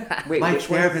 Wait, My which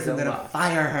one's therapist is gonna Zoloft?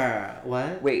 fire her.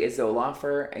 What? Wait, is Zoloft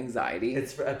for anxiety?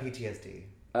 It's for a PTSD,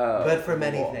 Oh, but for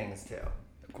many cool. things too.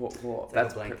 Cool. It's like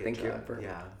That's a blanket thank you drug. for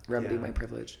Yeah. remedying Yeah. my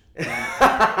privilege.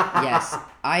 Yes,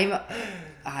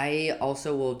 I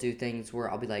also will do things where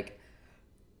I'll be like,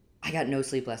 I got no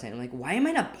sleep last night. I'm like, why am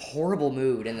I in a horrible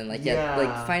mood? And then like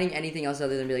like finding anything else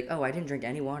other than be like, oh, I didn't drink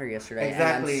any water yesterday.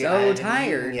 Exactly. And I I'm hadn't so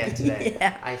tired. eaten yet today.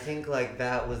 Yeah. I think like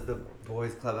that was the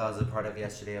boys club I was a part of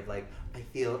yesterday. Of like, I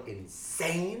feel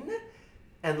insane,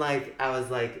 and like I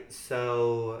was like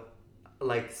so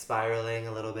like spiraling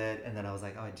a little bit, and then I was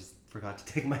like, oh, I just forgot to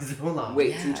take my Zoloft.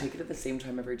 Wait, do you Yeah. take it at the same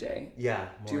time every day? Yeah.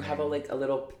 Do you have a morning.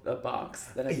 a box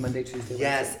that has Monday, Tuesday,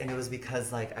 Yes, Wednesday? and it was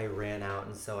because like I ran out,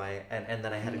 and so and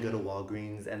then I had to go to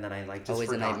Walgreens, and then I like just Always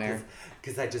a forgot nightmare.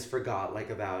 because I just forgot like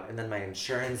about, and then my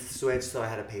insurance switched, so I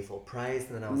had to pay full price,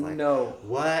 and then I was like, No.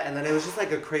 what? And then it was just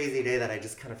like a crazy day that I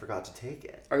just kind of forgot to take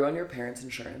it. Are you on your parents'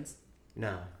 insurance?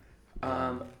 No.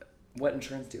 What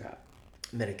insurance do you have?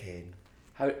 Medicaid.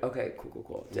 How? Okay,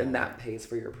 cool. And that pays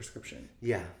for your prescription.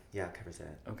 Yeah, it covers it.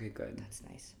 Okay, good. That's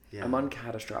nice. Yeah. I'm on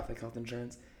catastrophic health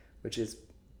insurance, which is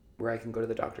where I can go to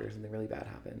the doctor if something really bad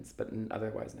happens, but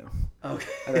otherwise, no. Okay.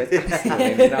 Otherwise,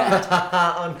 absolutely not.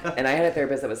 Oh, no. And I had a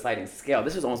therapist that was sliding scale.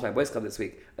 This was almost my boys club this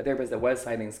week. A therapist that was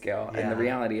sliding scale, and Yeah. the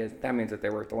reality is that means that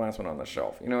they were the last one on the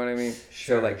shelf. You know what I mean?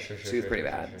 Sure, so like sure, she was pretty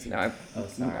bad. sure. So now I'm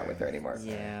sorry. not with her anymore.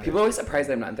 Yeah. People are always surprised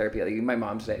that I'm not in therapy. Like my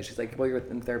mom today, she's like, "Well, you're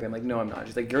in therapy." I'm like, "No, I'm not."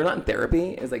 She's like, "You're not in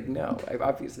therapy?" It's like, "No,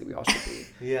 obviously we all should be."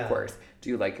 Yeah. Of course. Do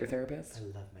you like your therapist? I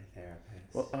love my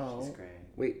therapist. Well, She's great.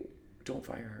 Wait, don't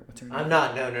fire her. What's her name? I'm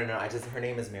not. No. Her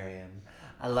name is Miriam.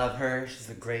 I love her. She's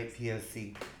a great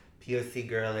POC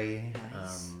girly.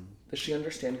 Nice. Does she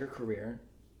understand your career?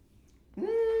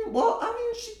 Well, I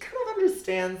mean, she kind of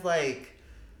understands. Like,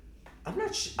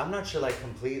 I'm not sure like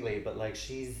completely, but like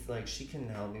she's like she can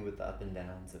help me with the up and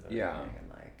downs of everything, Yeah. and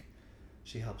like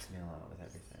she helps me a lot with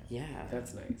everything. Yeah.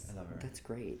 That's nice. I love her. That's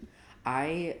great.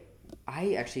 I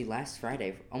actually last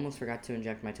Friday almost forgot to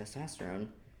inject my testosterone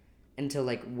until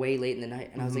like way late in the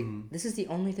night, and I was like, this is the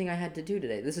only thing I had to do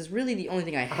today. This is really the only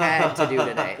thing I had to do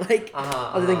today. Like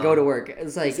other than go to work.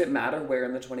 It's like Does it matter where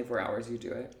in the 24 hours you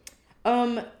do it?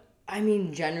 I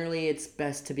mean, generally it's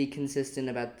best to be consistent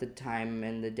about the time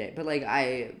and the day. But like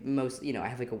I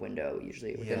have like a window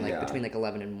usually within like Yeah. between like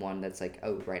 11 and 1 that's like,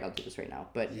 oh right, I'll do this right now.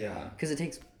 But Yeah. cuz it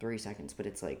takes 3 seconds, but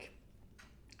it's like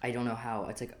I don't know how.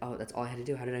 It's like, oh, that's all I had to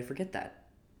do. How did I forget that?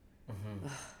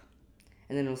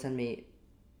 And then it'll send me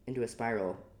into a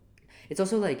spiral. It's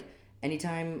also like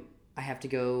anytime I have to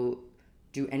go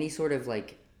do any sort of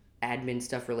like admin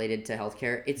stuff related to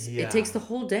healthcare, it takes the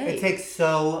whole day. It takes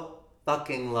so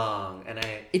fucking long, and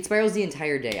It spirals the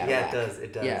entire day out of whack.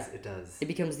 it does. Yeah. It does. It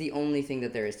becomes the only thing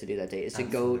that there is to do that day is to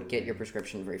go get your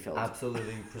prescription refilled.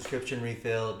 Absolutely, prescription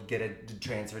refilled, get it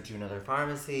transferred to another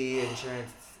pharmacy,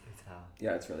 insurance. It's how.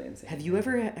 Yeah, it's really insane. Have you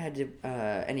ever had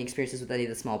any experiences with any of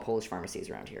the small Polish pharmacies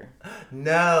around here?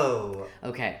 No.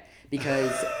 Okay,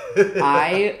 because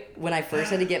when I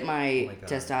first had to get my God.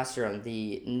 testosterone,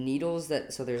 the needles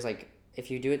so there's like, if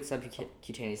you do it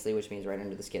subcutaneously, which means right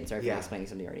under the skin. Sorry if I'm explaining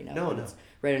something you already know. No. It's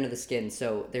right under the skin,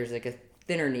 so there's like a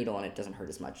thinner needle and it doesn't hurt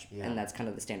as much, Yeah. and that's kind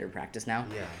of the standard practice now.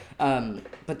 Yeah.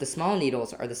 But the small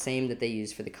needles are the same that they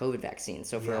use for the COVID vaccine.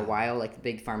 So for a while, like the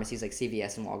big pharmacies like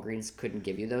CVS and Walgreens couldn't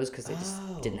give you those because they just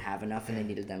didn't have enough and they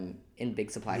needed them in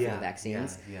big supply for the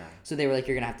vaccines. Yeah. So they were like,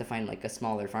 you're gonna have to find like a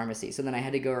smaller pharmacy. So then I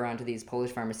had to go around to these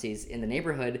Polish pharmacies in the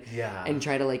neighborhood and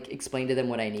try to like explain to them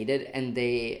what I needed, and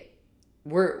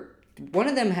one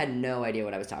of them had no idea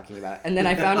what I was talking about. And then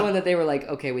I found one that they were like,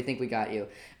 okay, we think we got you.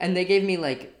 And they gave me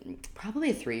like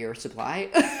probably a 3-year supply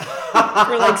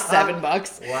for like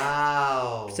 $7.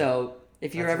 Wow. So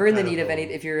if you're That's ever in the need of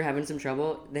incredible. if you're having some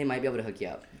trouble, they might be able to hook you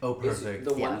up. Oh, perfect.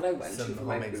 The one that I went to Some for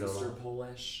my homemade booster Zoloft.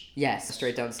 Polish. Yes,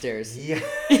 straight downstairs. Yeah.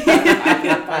 I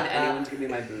couldn't find anyone to give me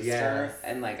my booster. Yes.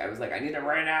 And like I was like, I need it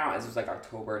right now. It was like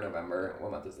October, November. What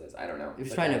month is this? I don't know. It was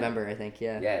But probably then- November, I think,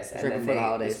 yeah. Yes, It was and right then before the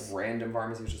holidays. this random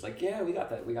pharmacy was just like, yeah, we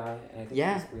got that, we got it. And I think it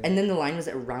Yeah, was weird. and then the line was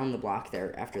around the block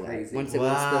there after Crazy. that. Once the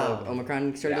Wow.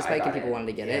 Omicron started to Yeah, I spike and got people it. wanted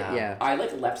to get Yeah. it, yeah. I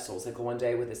like left SoulCycle one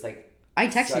day with this like I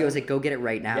texted you, I was like, go get it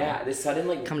right now. yeah, this sudden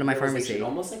like Come to my realization, pharmacy.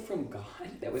 almost like from God.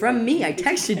 That was From like, me, I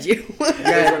texted you.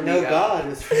 Yeah, no God.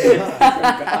 It's from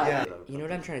God. Yeah. You know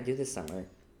what I'm trying to do this summer,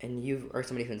 and you are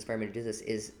somebody who inspired me to do this,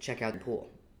 is check out the pool.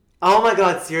 Oh my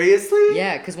God, seriously?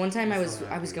 Yeah, because one time I was so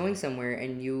happy. going somewhere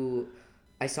and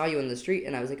I saw you on the street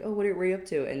and I was like, oh, what are you up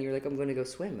to? And you're like, I'm going to go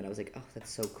swim. And I was like, oh, that's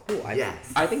so cool.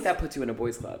 Yes. I think that puts you in a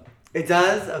boys club. It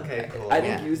does? Okay, cool. I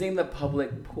think Yeah. using the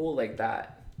public pool like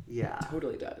that Yeah.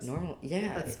 totally does. Normal,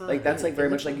 yeah. That's fine. Like that's like very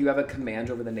much like you have a command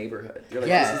over the neighborhood. You're like,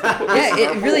 Yeah, this is the, yeah.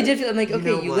 It really did feel. I'm like, You okay,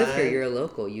 know you live here. what? You're a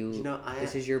local.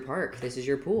 This is your park. This is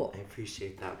your pool. I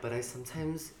appreciate that, but I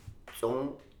sometimes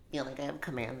don't feel like I have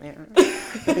command there.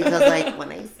 Because, like, when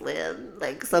I swim,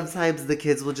 like sometimes the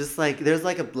kids will just like there's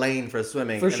like a lane for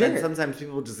swimming, For and sure. then sometimes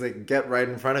people just like get right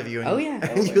in front of you, and, Oh, yeah.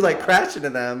 and Oh you my like God. crash into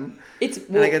them, It's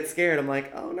and I get scared. I'm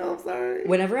like, oh no, I'm sorry.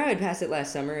 whenever I would pass it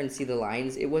last summer and see the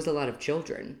lines, it was a lot of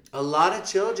children. A lot of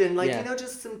children, like Yeah.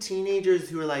 just some teenagers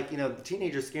who are like,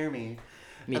 teenagers scare me.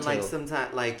 Me and too. like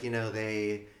sometimes, like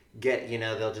they get,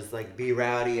 they'll just like be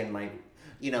rowdy and like,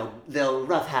 they'll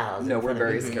roughhouse. no, in we're front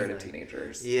very of me. scared of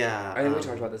teenagers. Yeah, I think we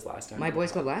talked about this last time. My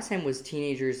boys club last time was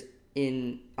teenagers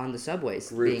on the subways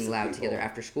Groups being of loud people. together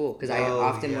after school. Because I Oh,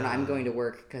 often, when yeah. I'm going to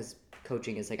work, because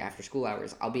coaching is like after school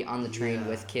hours, I'll be on the train Yeah.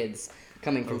 with kids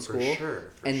coming from for school,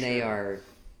 sure, for and sure.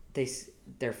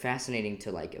 they're fascinating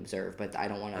to like observe, but I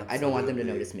don't want them to Absolutely.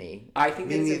 notice me. I think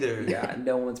Me it's neither. Yeah,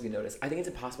 no one wants to be noticed. I think it's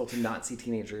impossible to not see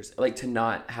teenagers, like to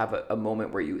not have a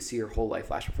moment where you see your whole life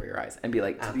flash before your eyes and be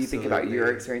like, you think about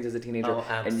your Absolutely. experience as a teenager Oh,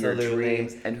 and your absolutely.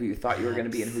 dreams and who you thought you were going to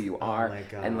be and who you are, my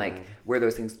and like God. where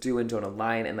those things do and don't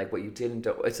align and like what you did and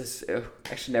don't. It's just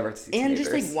I should never see And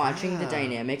teenagers. just like watching the Yeah.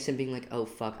 dynamics and being like, oh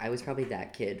fuck, I was probably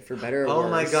that kid for better or worse. Oh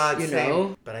my God, you same.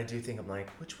 know? But I do think I'm like,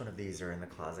 which one of these are in the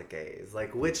closet gays?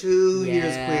 Like, who here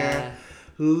is Yeah. queer?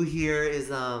 Who here is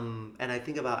and I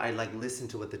think about I like listen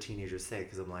to what the teenagers say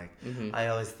because I'm like I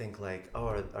always think like,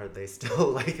 oh, are they still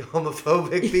like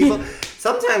homophobic people?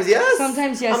 Sometimes yes.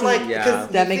 Sometimes yes. I'm like, and Yeah. because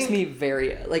that you makes think- me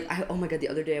very like. Oh my god! The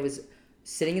other day I was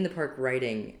sitting in the park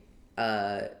writing,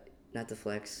 not the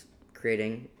flex,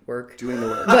 creating work, doing the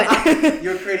work. but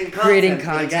You're creating content. creating for the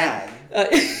content. gag.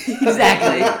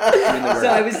 Exactly. work. So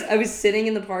I was sitting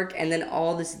in the park, and then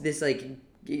all this like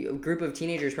group of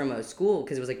teenagers from a school,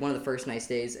 because it was like one of the first nice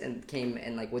days, and came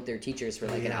and like with their teachers for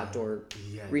like an Yeah. outdoor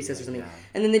Yeah, recess yeah, or something. yeah.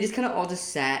 And then they just kind of all just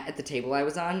sat at the table I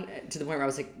was on, to the point where I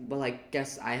was like, well, I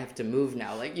guess I have to move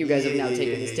now. Like you guys have Yeah, now yeah,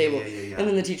 taken yeah, this yeah, table. yeah, yeah, yeah. And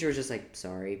then the teacher was just like,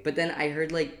 sorry. But then I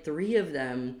heard like 3 of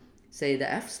them say the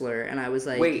F slur, and I was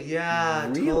like, Wait, Yeah,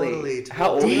 really? totally. How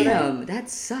old are they? damn, that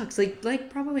sucks. Like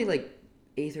probably like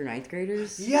 8th or 9th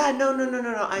graders. Yeah, no.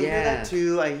 I hear Yeah. that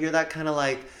too. I hear that kind of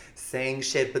like saying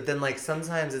shit, but then like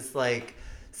sometimes it's like,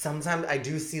 sometimes I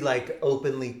do see like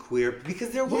openly queer, because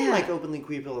there were Yeah. like openly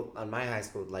queer people on my high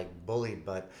school like bullied,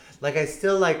 but like I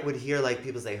still like would hear like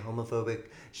people say homophobic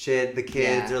shit, the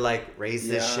kids Yeah. are like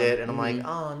racist Yeah. shit, and I'm like,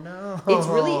 oh no. It's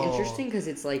really interesting because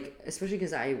it's like, especially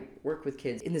because I work with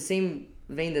kids in the same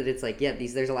vein that it's like, yeah,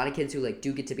 there's a lot of kids who like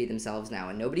do get to be themselves now,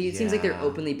 and nobody, it seems like they're Yeah.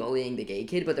 openly bullying the gay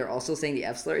kid, but they're also saying the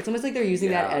F slur. It's almost like they're using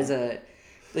that Yeah. as a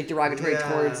like derogatory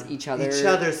Yeah. towards each other. Each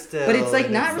other still. But it's like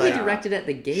and not it's really like, directed at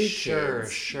the gay Sure,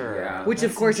 kids. sure. Yeah. Which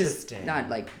of That's course is interesting. not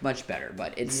like much better,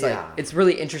 but it's Yeah. like it's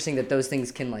really interesting that those things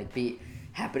can like be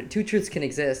happen. Two truths can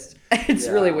exist. It's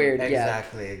really weird.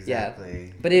 Exactly. Yeah.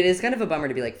 But it is kind of a bummer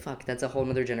to be like, fuck, that's a whole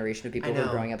nother generation of people who are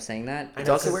growing up saying that. It's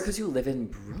also weird because you live in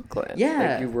Brooklyn.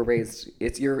 Yeah. Like you were raised,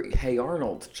 it's your Hey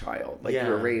Arnold child. Like you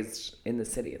were raised in the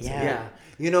city. It's Yeah.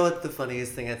 You know what the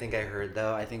funniest thing I think I heard,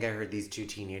 though? I think I heard these two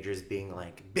teenagers being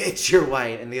like, bitch, you're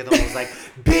white. And the other one was like,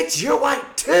 bitch, you're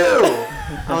white too.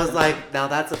 I was like, now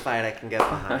that's a fight I can get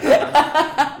behind.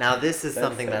 Now this is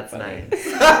something so that's funny. nice.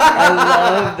 I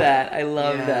love that. I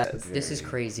love that. Yes. This is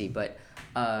crazy, but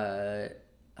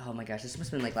oh my gosh, this must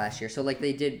have been like last year. So like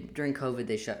they did during COVID,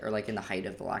 they shut, or like in the height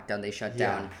of the lockdown, they shut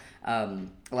down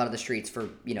a lot of the streets for,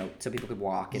 you know, so people could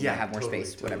walk and have more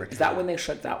space, whatever. Is that when they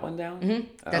shut that one down?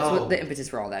 Mm-hmm. That's what the impetus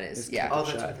for all that is. Yeah. Oh,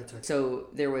 that's right. So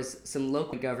there was some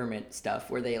local government stuff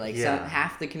where they like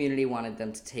half the community wanted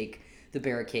them to take the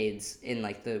barricades in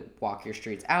like the walk your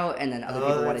streets out, and then other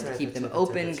people wanted to keep them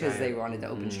open because they wanted to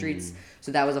open streets.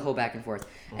 So that was a whole back and forth.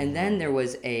 And then there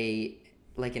was an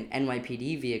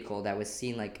NYPD vehicle that was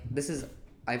seen, like,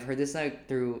 I've heard this like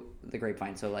through the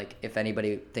grapevine, so like if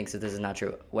anybody thinks that this is not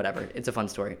true, whatever, it's a fun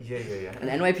story. Yeah.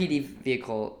 An NYPD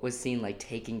vehicle was seen like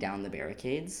taking down the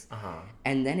barricades,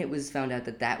 and then it was found out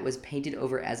that was painted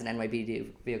over as an NYPD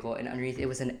vehicle, and underneath it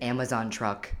was an Amazon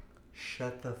truck.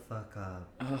 Shut the fuck up.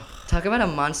 Talk about a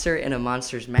monster in a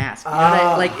monster's mask. You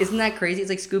know like, isn't that crazy? It's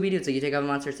like Scooby-Doo. So you take out a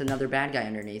monster, it's another bad guy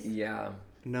underneath. Yeah.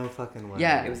 No fucking way.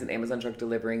 Yeah. It was an Amazon truck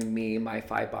delivering me my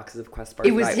 5 boxes of Quest bars.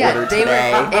 It was,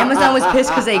 Amazon was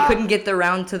pissed because they couldn't get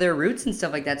around to their routes and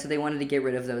stuff like that, so they wanted to get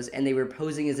rid of those, and they were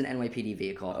posing as an NYPD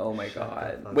vehicle. Oh my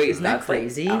god. Wait, isn't that that's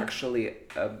crazy? Like actually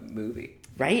a movie.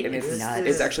 Right? And It's nuts.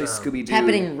 It's actually Scooby-Doo. It's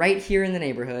happening right here in the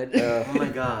neighborhood. Oh my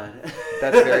god.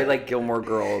 That's very like Gilmore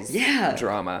Girls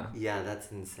drama. Yeah,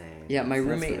 that's insane. Yeah, my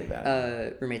roommate, really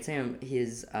bad. roommate Sam, he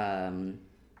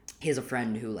has a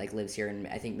friend who like lives here, and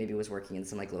I think maybe was working in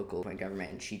some like local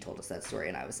government, and she told us that story,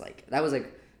 and I was like, that was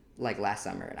like last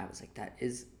summer, and I was like, that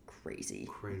is crazy.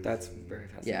 That's very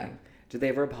fascinating. Yeah. Did they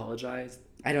ever apologize?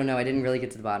 I don't know. I didn't really get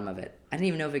to the bottom of it. I didn't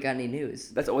even know if it got any news.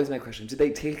 That's always my question. Did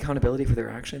they take accountability for their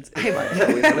actions? I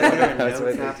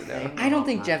don't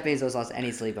think Jeff Bezos lost any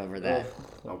sleep over that.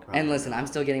 And listen, I'm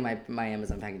still getting my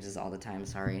Amazon packages all the time.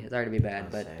 Sorry, sorry to be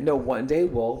bad, but no. One day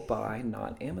we'll buy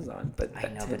not Amazon, but I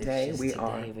know, today but we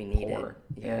are we need poor.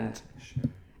 it. Yeah.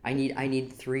 And I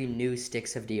need 3 new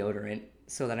sticks of deodorant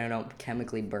so that I don't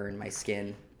chemically burn my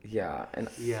skin. yeah, and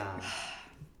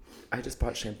I just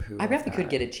bought shampoo. I probably could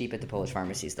get it cheap at the Polish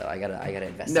pharmacies, though. I gotta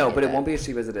invest. No, but it won't be as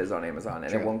cheap as it is on Amazon,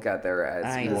 and it won't get there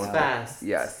as fast.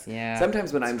 Yes. Yeah.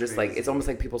 Sometimes when I'm just like, it's almost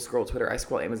like people scroll Twitter. I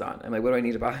scroll Amazon. I'm like, what do I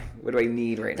need to buy? What do I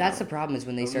need right now? That's the problem is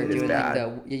when they start doing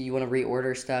like you want to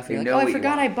reorder stuff. And you're They like, know I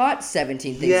forgot I bought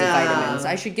 17 things of vitamins.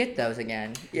 I should get those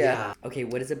again. Yeah. Okay,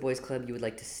 what is a boys' club you would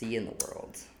like to see in the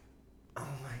world? Oh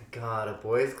my god, a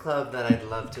boys' club that I'd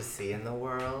love to see in the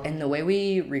world. And the way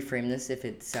we reframe this, if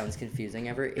it sounds confusing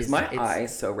ever, is my eye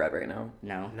so red right now?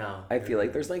 No. I feel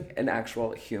like there's like an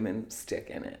actual human stick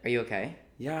in it. Are you okay?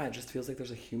 Yeah, it just feels like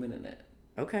there's a human in it.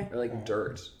 Okay. Or like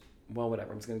dirt. Well,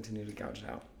 whatever. I'm just gonna continue to gouge it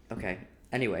out. Okay.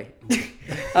 Anyway,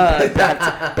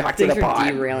 Back to the for pod.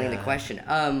 derailing the question.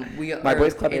 My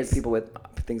boys' club is people with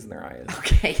things in their eyes.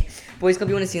 Okay, boys' club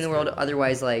you want to see in the world.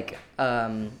 Otherwise, like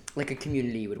a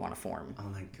community you would want to form. Oh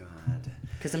my god.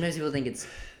 Because sometimes people think it's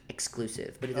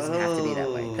exclusive, but it doesn't have to be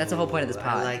that way. That's the whole point of this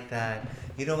pod. I like that.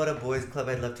 You know what a boys' club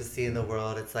I'd love to see in the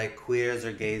world? It's like queers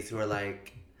or gays who are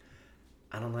like,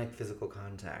 I don't like physical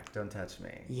contact. Don't touch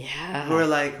me. Yeah. Who are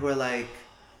like,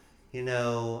 you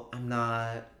know, I'm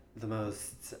not the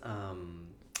most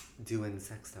doing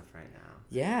sex stuff right now.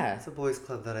 Yeah. It's a boys'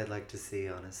 club that I'd like to see,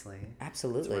 honestly.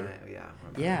 Absolutely.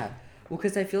 Yeah. Well,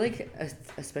 because I feel like,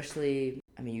 especially,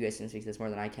 I mean, you guys can speak to this more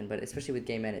than I can, but especially with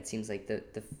gay men, it seems like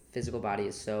the physical body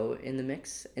is so in the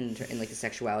mix, and like the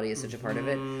sexuality is such a part of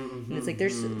it. And it's like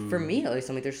for me at least,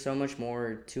 I'm like, there's so much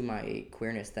more to my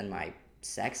queerness than my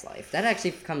sex life. That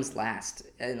actually comes last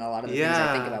in a lot of the things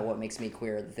I think about. What makes me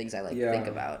queer, the things I like to think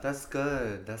about. That's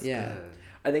good. That's good.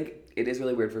 I think it is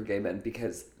really weird for gay men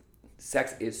because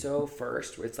sex is so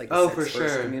first, where it's like sex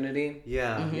first community.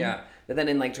 Yeah. Mm-hmm. Yeah. But then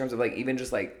in like terms of like even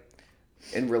just like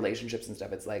in relationships and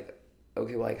stuff, it's like,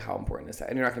 okay, well, like how important is sex?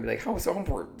 And you're not gonna be like, how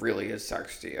important really is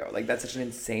sex to you? Like that's such an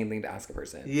insane thing to ask a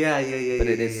person. Yeah. But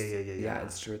it is. Yeah,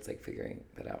 it's true. It's like figuring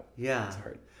that out. Yeah. It's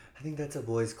hard. I think that's a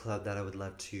boys' club that I would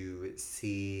love to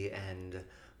see and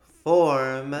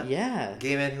form. Yeah.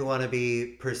 Gay men who want to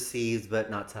be perceived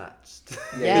but not touched.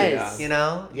 Yes. You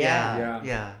know? Yeah.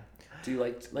 Yeah. Do you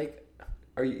like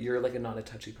are you're like not a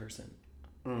touchy person?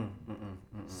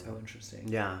 So interesting.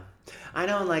 Yeah. I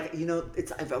know, like, you know,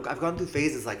 it's I've gone through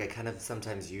phases, like I kind of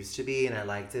sometimes used to be and I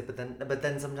liked it, but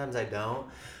then sometimes I don't.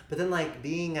 But then like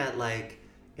being at like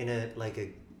in a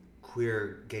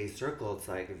queer gay circle,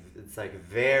 it's like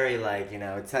very like, you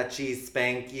know, touchy,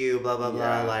 spank you, blah blah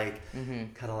blah, like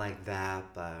kind of like that.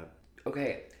 But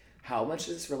okay, how much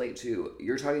does this relate to?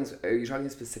 Are you talking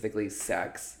specifically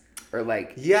sex or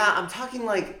like? Yeah, I'm talking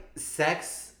like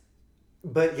sex,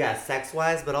 but yeah, sex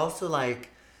wise, but also like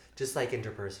just like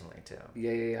interpersonally too.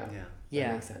 Yeah. Yeah.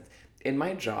 That makes sense. In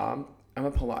my job, I'm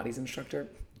a Pilates instructor.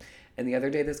 And the other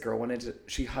day, this girl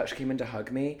she came in to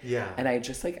hug me. Yeah. And I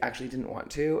just like actually didn't want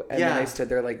to. And Yeah. then I stood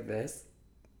there like this.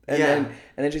 And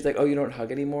then she's like, "Oh, you don't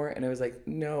hug anymore?" And I was like,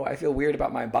 "No, I feel weird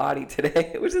about my body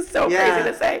today," which is so crazy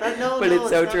to say. But it's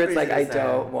so true. It's like I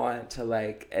don't want to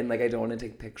like, and like I don't want to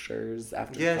take pictures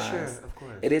after class. Yeah, sure, of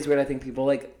course. It is weird. I think people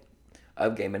like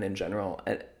of gay men in general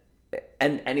and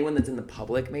anyone that's in the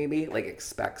public maybe like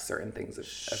expects certain things of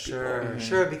people.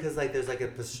 Sure, because like there's like a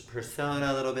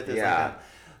persona a little bit. There's like a,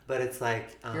 but it's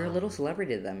like You're a little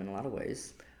celebrity to them in a lot of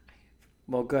ways.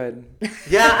 Well, good.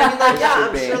 Yeah, I mean, like, yeah, I'm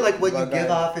Should be. sure, like, what Well you give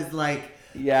done. off is, like,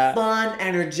 Yeah. fun,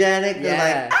 energetic. They're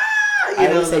Yeah. like, you I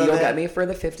know, would a say little you'll bit. get me for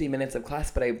the 50 minutes of class,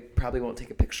 but I probably won't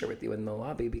take a picture with you in the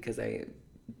lobby because I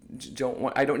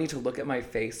don't need to look at my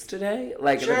face today.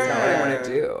 Like, that's not what I want to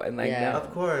do. And, like, Yeah. no.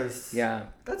 Of course. Yeah.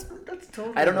 That's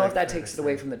totally. I don't know like, if that fair takes to it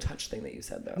away say. from the touch thing that you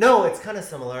said, though. No, it's kind of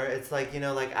similar. It's like, you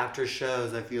know, like, after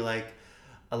shows, I feel like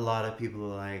a lot of people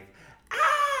are like,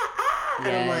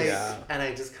 and I'm like, Yeah. and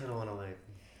I just kind of want to, like,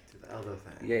 do the elbow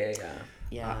thing. Yeah.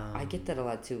 Yeah, I get that a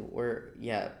lot too. Where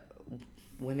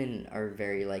women are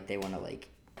very like they want to like,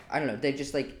 I don't know, they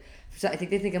just like. So I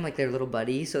think they think I'm like their little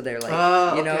buddy, so they're like,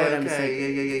 you know what I'm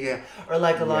saying? Yeah. Or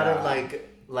like a lot of Yeah.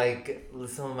 like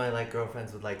some of my like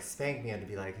girlfriends would like spank me and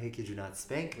be like, "Hey, could you not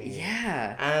spank me?"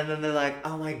 Yeah. And then they're like,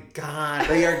 "Oh my god,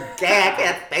 but you're gay. I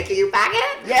can't spank you back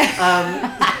in."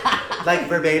 Yeah. Like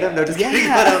verbatim. No, just kidding.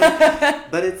 Yeah.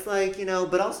 But it's like, you know,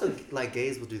 but also like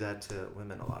gays will do that to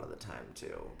women a lot of the time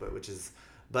too.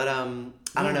 But I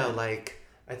don't know, like.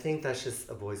 I think that's just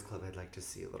a boys' club I'd like to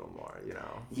see a little more, you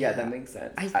know? Yeah, that makes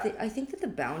sense. I think that the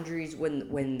boundaries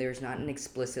when there's not an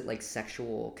explicit like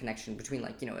sexual connection between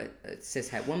like, you know, a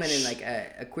cis-het woman and like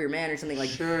a queer man or something like,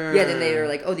 Sure. yeah, then they are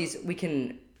like, oh, we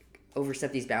can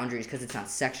overstep these boundaries because it's not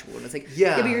sexual, and it's like,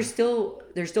 Yeah. but there's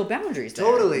still boundaries there.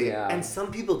 Totally. Yeah. And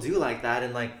some people do like that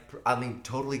and like, I mean,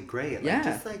 totally great. Like, Yeah.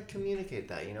 just like communicate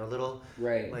that, you know, little,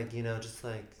 Right. like, you know, just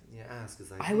like, yeah, ask is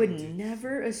like. I would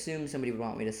never assume somebody would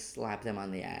want me to slap them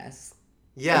on the ass.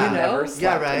 Yeah. You know? Never Yeah,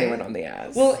 slapped right. anyone on the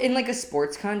ass. Well, in like a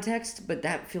sports context, but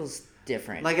that feels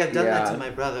different. Like I've done that Yeah. to my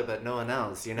brother, but no one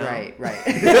else, you know? Right.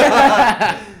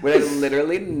 Would have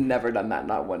literally never done that,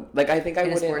 not one. Like, I think I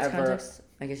In a wouldn't sports ever. context,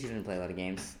 I guess you didn't play a lot of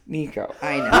games. Nico.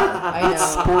 I know. What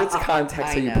sports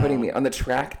context I are you know. putting me on the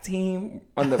track team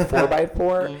on the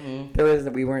 4x4? There was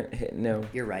we weren't hitting no.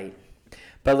 You're right.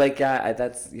 But like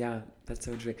that's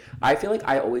so interesting. I feel like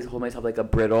I always hold myself like a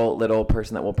brittle little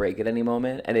person that will break at any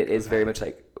moment, and it is very much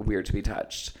like weird to be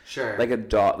touched. Sure. Like a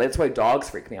dog. That's why dogs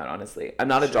freak me out. Honestly, I'm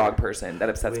not a dog person. That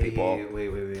upsets people. Wait.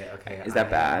 Okay. Is that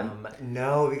bad?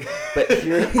 No, because But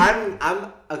here-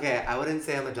 I'm okay. I wouldn't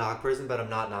say I'm a dog person, but I'm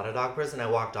not a dog person. I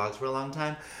walked dogs for a long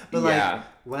time. But Yeah. like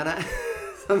when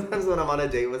sometimes when I'm on a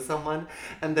date with someone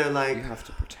and they're like, You have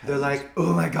to pretend. they're like,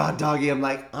 "Oh my god, doggy," I'm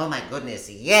like, Oh my goodness,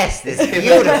 yes, this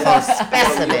beautiful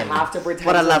specimen. You have to pretend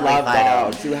What a to lovely love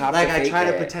vital. dogs. You have like to I fake try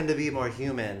to it. pretend to be more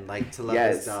human, like to love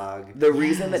Yes. this dog. The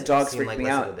reason that dogs Seem freak like me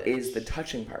less of out a bitch. is the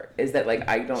touching part. Is that like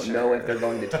I don't know if they're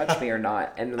going to touch me or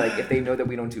not, and like if they know that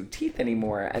we don't do teeth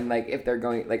anymore, and like if they're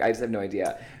going, like I just have no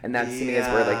idea, and that to me is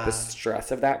where like Yeah. the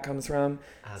stress of that comes from.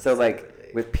 So like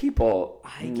Absolutely. with people,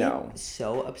 I no. get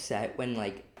so upset when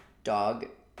like dog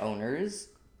owners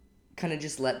kind of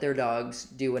just let their dogs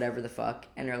do whatever the fuck,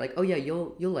 and they're like, "Oh yeah,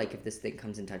 you'll like if this thing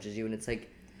comes and touches you," and it's like,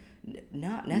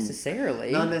 not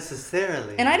necessarily. Not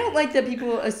necessarily. And I don't like that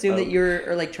people assume Oh. that you're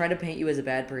or like try to paint you as a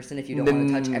bad person if you don't want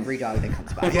to touch every dog that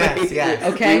comes by. Yes.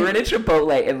 Okay. We were in a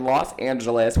Chipotle in Los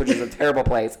Angeles, which is a terrible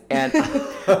place, and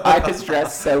I was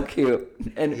dressed so cute,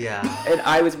 and and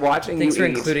I was watching Thanks you for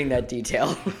eat. including that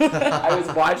detail. I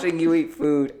was watching you eat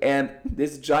food, and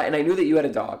this giant, and I knew that you had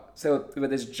a dog. So, but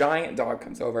this giant dog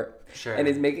comes over, Sure. and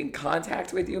is making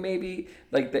contact with you, maybe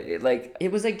like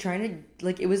It was like trying to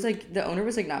like it was like the owner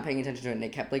was like not paying attention to it, and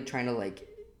it kept like trying to like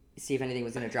see if anything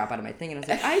was gonna drop out of my thing, and I was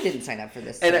like, I didn't sign up for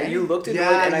this. And today. you looked into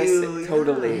Yeah, it, and you-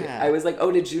 totally. yeah. I was like,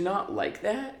 "Oh, did you not like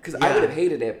that?" Because I Yeah. would have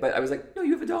hated it, but I was like, "No,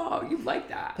 you have a dog. You like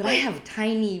that." But I have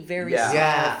tiny, very Yeah. small,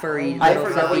 Yeah. furry I I little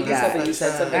forgot what fluffy you said, but guys. you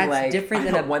said something That's like, different "I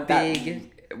than don't a want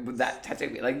big, that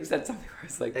touching me, like you said something where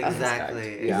it's like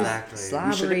Exactly, yeah. exactly.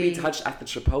 You shouldn't be touched at the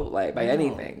Chipotle by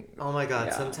anything. Oh my god!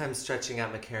 Yeah. Sometimes stretching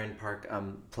at McCarran Park,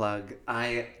 plug.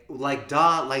 I like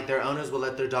dog. Like their owners will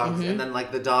let their dogs, and then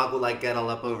like the dog will like get all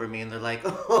up over me, and they're like,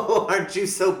 "Oh, aren't you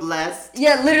so blessed?"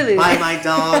 Yeah, literally. By my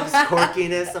dog's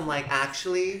quirkiness. I'm like,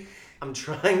 actually, I'm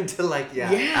trying to like,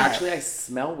 Actually, I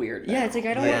smell weird now. Yeah, it's like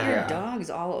I don't want your Yeah. dogs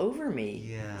all over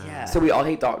me. Yeah. So we all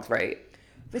hate dogs, right?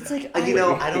 But it's like You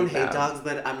know, I don't hate hate them. dogs,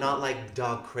 but I'm not like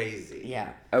dog crazy.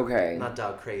 Yeah. Okay. I'm not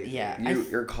dog crazy. Yeah.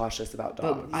 You're cautious about But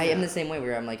dogs. I am the same way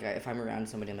where I'm like, if I'm around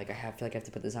somebody, I'm like, I feel like I have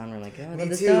to put this on. Where I'm like, oh, I Me love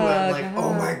this too. dog. I'm like,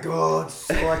 oh my god,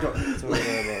 so adorable. It's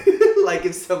adorable. Like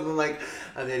if someone like,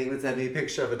 and then he would send me a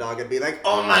picture of a dog and be like,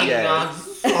 oh my Yes. god,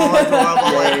 so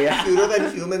adorable. Like Yeah. cuter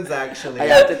than humans actually. I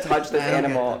have to touch this I don't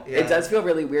get animal. that, yeah. It does feel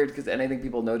really weird because, and I think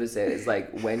people notice it, is like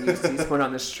when you see someone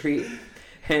on the street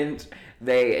and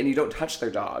you don't touch their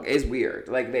dog, it's weird.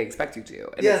 Like they expect you to.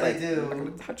 And Yeah, it's like, they do. I'm not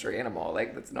gonna touch your animal.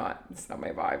 Like that's not my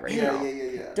vibe right Yeah, now.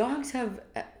 yeah. Dogs have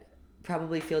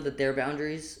probably feel that their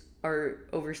boundaries are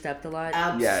overstepped a lot.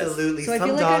 Absolutely. So I Some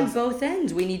feel like dogs, on both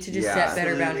ends, we need to just Yeah. set better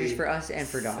Absolutely. boundaries for us and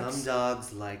for dogs. Some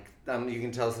dogs like, you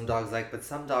can tell some dogs like, but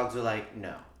some dogs are like,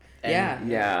 no. And Yeah.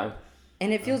 Yeah.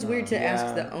 And it feels weird to ask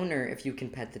Yeah. the owner if you can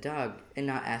pet the dog and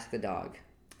not ask the dog.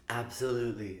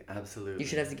 Absolutely. You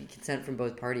should have to get consent from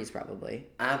both parties, probably.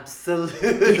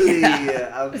 Absolutely.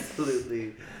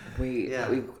 Absolutely. Yeah.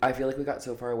 I feel like we got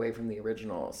so far away from the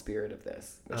original spirit of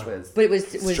this, which was But it was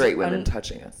straight women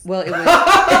touching us. Well, it was.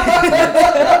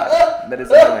 That is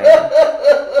annoying.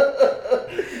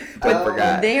 Don't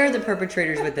forget. They are the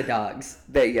perpetrators with the dogs.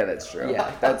 Yeah, that's true.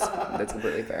 Yeah. That's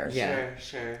completely fair. Yeah.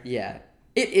 Sure. Yeah.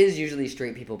 It is usually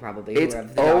straight people probably who It's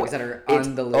have the dogs that are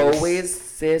on the loose. always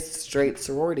cis straight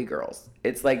sorority girls.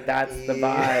 It's like that's the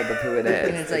vibe of who it is.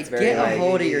 And it's like, very get a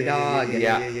hold of your dog.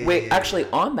 Yeah. Wait, actually,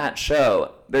 on that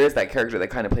show, there is that character that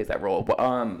kind of plays that role.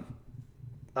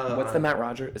 What's the Matt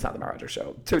Rogers? It's not the Matt Rogers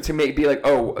show. To make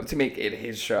it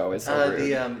his show is so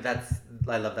rude.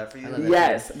 I love that for you.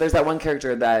 Yes, there's that one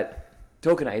character that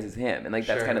tokenizes him, and like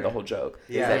that's kind of the Sure. whole joke.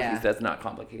 Yeah. Is that Yeah. that's not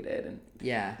complicated, and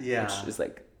Yeah. Yeah. which is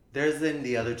like. There's in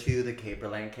the other two, the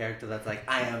Caperland character that's like,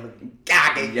 I am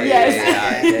gagging.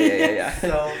 Yeah.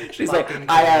 So She's like, fucking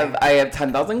I funny. have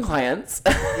 10,000 clients.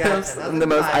 Yeah,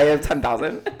 10,000 I have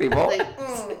 10,000 people. Like,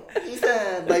 he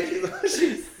said, like,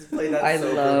 she's played that I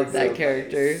so love perfect, that so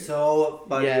character. So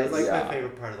funny. It was like Yes. my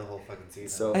favorite part of the whole fucking season.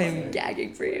 So I'm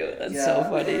gagging for you. That's Yeah. so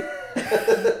funny.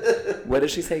 What did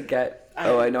she say?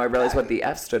 Oh, I know. I realized what the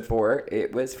F stood for.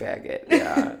 It was faggot.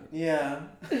 Yeah. Yeah.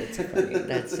 It's funny.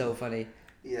 That's so funny.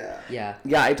 Yeah. Yeah.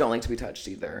 Yeah, I don't like to be touched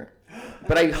either.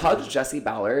 But I hugged Jesse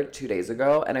Ballard 2 days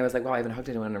ago, and I was like, wow, I haven't hugged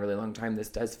anyone in a really long time. This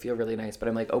does feel really nice. But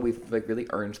I'm like, oh, we've like really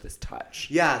earned this touch.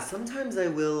 Yeah, sometimes I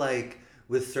will, like,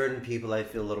 with certain people I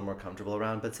feel a little more comfortable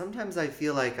around, but sometimes I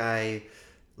feel like I,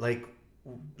 like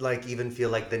even feel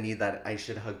like the need that I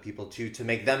should hug people too to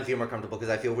make them feel more comfortable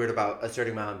because I feel weird about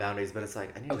asserting my own boundaries, but it's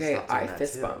like, I need to Okay, stop doing I that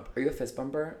fist too. bump. Are you a fist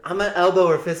bumper? I'm an elbow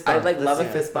or fist I bump. like love a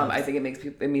Listen, fist bump. I bumps. think it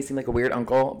makes me seem like a weird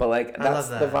uncle, but like I love that's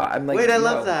the that. vibe. I'm like, Wait, I no.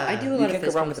 love that. I do a You lot of can't go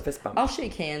fist wrong bumps. with a fist bump. I'll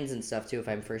shake hands and stuff too if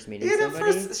I'm first meeting Yeah, the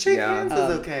somebody. first shake Yeah. hands is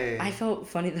okay. I felt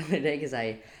funny the other day because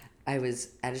I was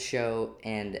at a show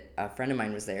and a friend of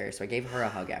mine was there, so I gave her a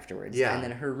hug afterwards. Yeah. And then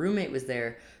her roommate was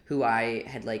there, who I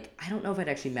had I don't know if I'd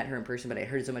actually met her in person, but I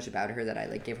heard so much about her that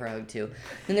I gave her a hug too.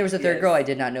 Then there was a third girl I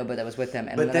did not know, but that was with them,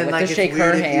 and but then I went to it's shake weird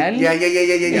her if you- hand. Yeah.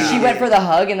 And she went for the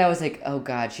hug, and I was like, "Oh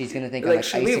God, she's gonna think I'm Like,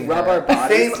 should we icing rub her." our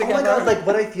bodies Same. Oh together? my god! Like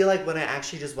what I feel like when I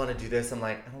actually just want to do this, I'm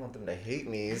like, I don't want them to hate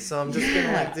me, so I'm just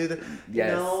gonna like do the.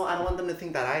 Yes. No, I don't want them to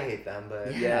think that I hate them,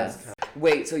 but Yes.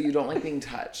 Wait, so you don't like being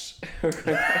touched?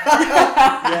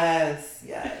 yes,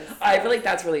 yes. I feel like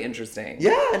that's really interesting.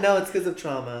 Yeah, no, it's because of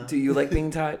trauma. Do you like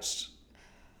being touched?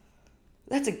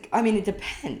 I mean, it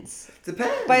depends.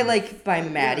 Depends. By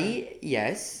Maddie,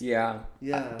 yes. Yeah.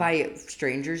 Yeah. By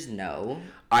strangers, no.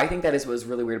 I think that is what was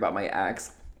really weird about my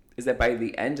ex, is that by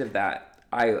the end of that,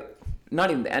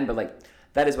 not even the end, but like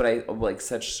that is what I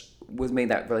was made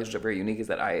that relationship very unique, is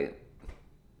that I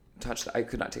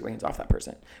could not take my hands off that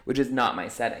person, which is not my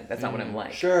setting. That's not what I'm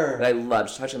like. Sure. But I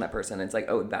loved touching that person. It's like,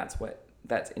 oh, that's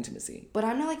intimacy. But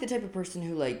I'm not like the type of person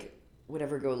who would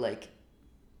ever go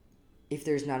if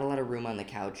there's not a lot of room on the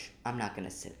couch, I'm not gonna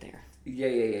sit there.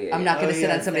 Yeah. I'm not gonna Oh, sit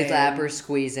yeah, on somebody's same. lap or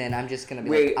squeeze in. I'm just gonna be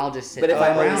Wait, I'll just sit but if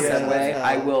I'm on around the yeah, subway, that's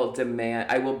I how-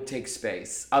 will take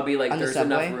space. I'll be like, On the there's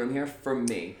enough subway? room here for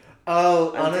me.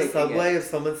 Oh, I'm on a taking subway, it. if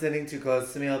someone's sitting too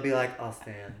close to me, I'll be like, I'll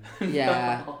stand.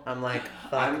 Yeah. I'm like,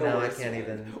 fuck, I'm the no, I worst can't one.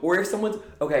 even. Or if someone's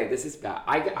okay, this is bad.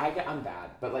 I'm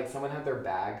bad, but like someone had their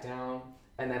bag down,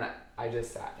 and then I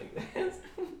just sat like this.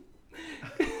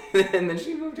 And then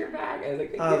she moved her back. I was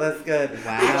like, Oh, that's good.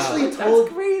 Wow. I actually that's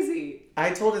crazy.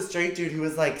 I told a straight dude who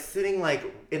was like sitting like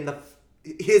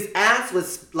his ass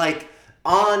was like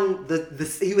on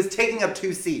he was taking up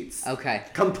 2 seats. Okay.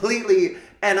 Completely.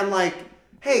 And I'm like,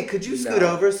 hey, could you scoot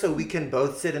over so we can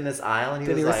both sit in this aisle? And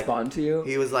Did he was respond to you?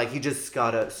 He was like, he just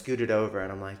scooted over.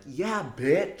 And I'm like, yeah,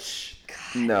 bitch.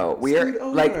 No, we're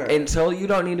Scoot like, over. until you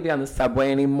don't need to be on the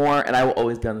subway anymore, and I will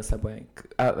always be on the subway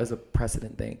as a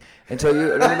precedent thing. Until you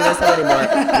don't need to be on the subway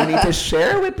anymore, you need to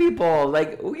share with people.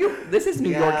 Like, this is New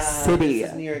York City.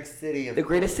 This is New York City. The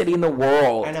greatest city in the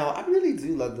world. I know. I really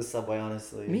do love the subway,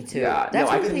 honestly. Me too. Yeah, That's no, I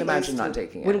one couldn't thing- imagine not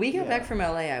taking it. When we got back from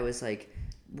LA, I was like,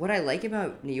 what I like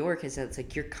about New York is that it's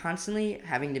like you're constantly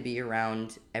having to be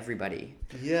around everybody.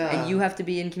 Yeah. And you have to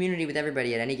be in community with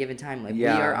everybody at any given time. Like,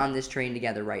 Yeah. we are on this train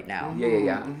together right now.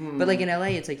 Yeah. But like in LA,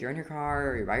 it's like you're in your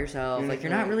car or you're by yourself. Like,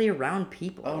 you're not really around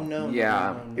people. Oh, no.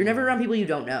 Yeah. No. You're never around people you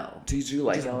don't know. Did you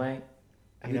like LA?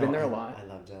 Have you been there a lot? I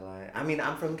loved LA. I mean,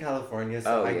 I'm from California,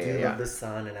 so I do love the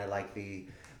sun and I like the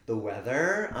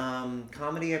weather.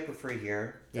 Comedy I prefer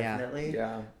here, Yeah. definitely.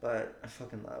 Yeah. But I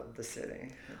fucking love the city.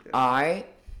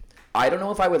 I don't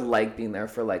know if I would like being there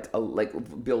for like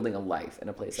building a life in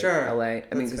a place Sure, like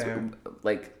LA. I mean, that's fair.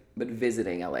 but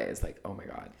visiting LA is like, oh my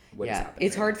god, what is happening?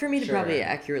 It's hard for me to Sure. probably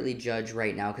accurately judge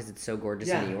right now because it's so gorgeous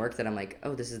Yeah. in New York that I'm like,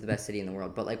 oh, this is the best city in the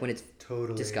world. But like when it's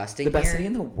Totally. disgusting The best here, city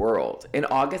in the world. In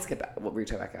August, we'll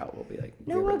reach back out. We'll be like,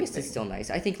 no, we're August leaving. is still nice.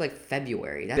 I think like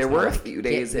February. That's There more were a like, few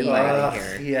get days in me like- outta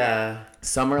here. Yeah.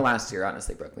 Summer last year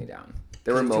honestly broke me down.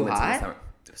 There were Was it too moments in the hot? summer.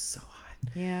 It was so hot.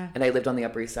 Yeah. And I lived on the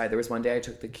Upper East Side. There was one day I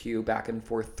took the Q back and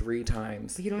forth 3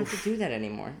 times. But you don't have to do that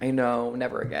anymore. I know,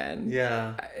 never again.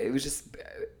 Yeah. It was just,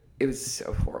 it was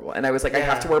so horrible. And I was like, I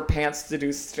have to Yeah. wear pants to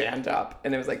do stand up.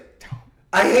 And it was like, don't.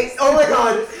 I hate. Oh my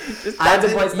god. Just I've that's a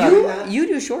been- place you- that You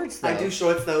do shorts though. I do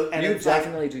shorts though, and you it's like,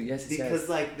 definitely do. Yes, because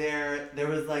like there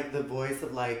was like the voice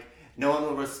of like no one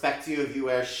will respect you if you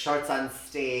wear shorts on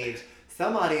stage.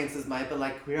 Some audiences might, but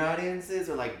like queer audiences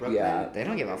or like Brooklyn, Yeah. They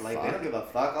don't give a like, fuck. They don't give a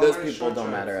fuck. I'll Those wear people short don't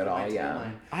shorts matter at for my all, yeah.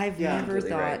 timeline. I've Yeah. never Completely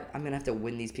thought right. I'm gonna have to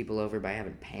win these people over by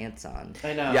having pants on.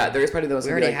 I know. Yeah, there's probably those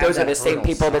We who be already like, have those are that the same hurdle,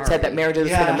 people that said that sorry. marriage is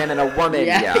Yeah. between a man and a woman.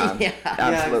 Yeah, Yeah, yeah.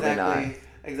 absolutely exactly. not.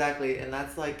 Exactly, and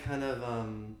that's like kind of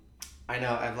I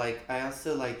know. I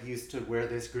also like used to wear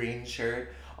this green shirt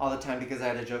all the time because I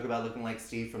had a joke about looking like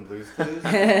Steve from Blue's Clues.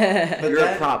 But You're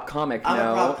then- a prop comic, I'm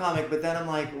no? a prop comic, but then I'm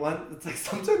like, it's like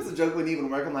sometimes the joke wouldn't even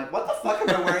work. I'm like, what the fuck am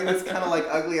I wearing this kind of like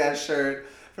ugly ass shirt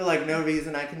for like no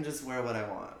reason? I can just wear what I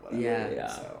want. Whatever. Yeah.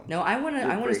 So. No, I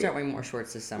wanna free. start wearing more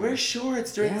shorts this summer. Wear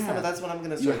shorts during the Yeah. summer. That's what I'm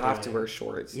gonna You start. have to doing. wear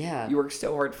shorts. Yeah. You work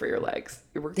so hard for your legs.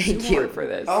 You work Thank so you. hard for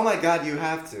this. Oh my god, you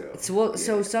have to.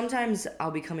 So sometimes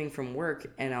I'll be coming from work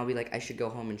and I'll be like, I should go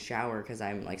home and shower because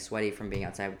I'm like sweaty from being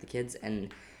outside with the kids.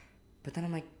 But then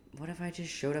I'm like, what if I just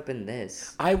showed up in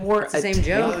this? I wore It's the a same tank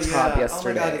joke. top Oh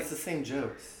yesterday. my god, it's the same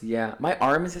jokes. Yeah, my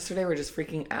arms yesterday were just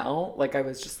freaking out. Like I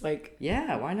was just like,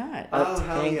 Yeah, why not? A Oh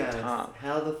hell tank yes. top.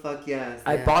 Hell the fuck yes.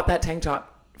 I bought that tank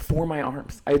top for my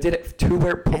arms. I did it to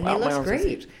wear pull And it out my looks arms on great.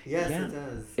 stage. Yes, Yeah. it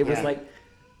does. It was Yeah. like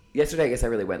yesterday. I guess I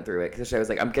really went through it because yesterday I was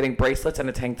like, I'm getting bracelets and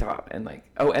a tank top and like,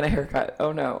 oh, and a haircut.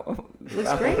 Oh no,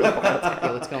 Looks great.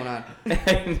 Yeah, what's going on?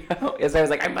 I know. Yesterday I was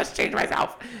like, I must change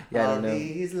myself. Yeah, I All don't know.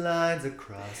 these lines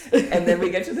across. And then we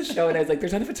get to the show, and I was like,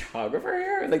 "There's not a photographer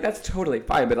here." I was like, "That's totally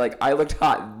fine," but like, I looked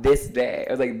hot this day.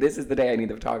 I was like, "This is the day I need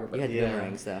the photographer." You had Yeah.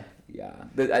 boomerangs though. Yeah.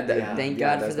 Yeah. Thank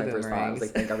yeah, God that for was the my first thought. I was boomerangs.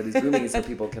 like, "Thank God for these boomies, so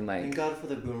people can Thank like." God for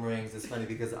the boomerangs. It's funny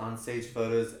because on stage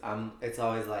photos, it's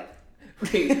always like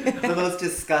Wait. the most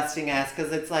disgusting ass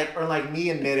because it's like or like me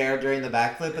in midair during the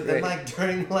backflip, but then Right. like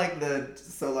during like the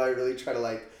solo, I really try to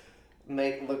like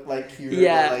make look like cute.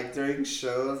 Yeah. But, like during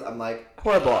shows, I'm like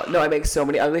Horrible. No, I make so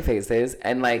many ugly faces,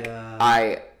 and like Yeah.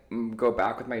 I go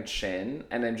back with my chin,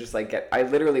 and then just like I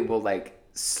literally will like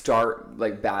start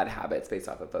like bad habits based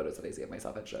off of photos that I see of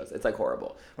myself at shows. It's like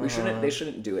horrible. They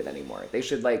shouldn't do it anymore. They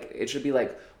should like it should be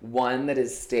like one that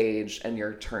is staged and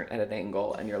you're turned at an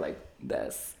angle and you're like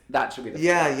this. That should be the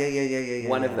yeah.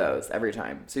 one yeah. of those every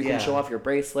time. So you Yeah. can show off your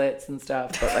bracelets and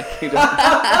stuff, but like you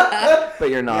don't but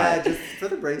you're not. Yeah, just for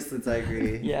the bracelets, I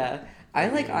agree. Yeah, I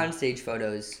like on-stage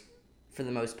photos for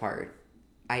the most part.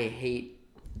 I hate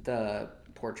the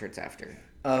portraits after.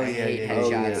 Oh, I yeah, hate yeah,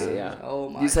 headshots yeah. so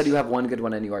much. You said you have one good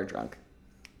one and you are drunk.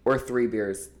 Or 3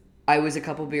 beers. I was a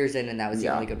couple beers in, and that was the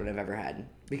Yeah. only good one I've ever had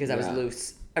because I was Yeah.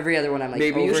 loose. Every other one, I'm like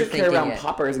Maybe you should carry overthinking around it.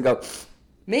 poppers and go,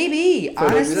 Maybe For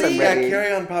the honestly. Yeah, Ready.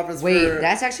 carry on poppers. Wait, for,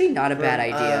 that's actually not a bad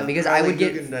idea because I would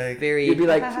get Guggendijk. very. you'd be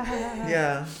like,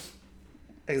 Yeah,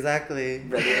 exactly.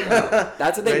 ready to go.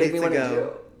 That's what they Ready make me to want to go.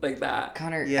 do. like that.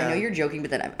 Connor, Yeah. I know you're joking,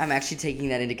 but that I'm actually taking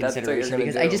that into That's what you're consideration gonna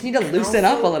because do. I just need to loosen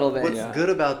up a little bit. What's Yeah. good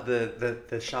about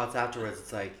the shots afterwards,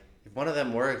 it's like, if one of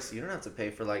them works, you don't have to pay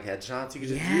for like headshots. You can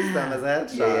just use them as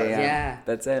headshots. Yeah.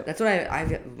 That's it. That's what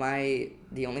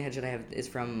the only headshot I have is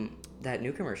from that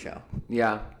newcomer show.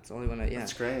 Yeah. It's the only one.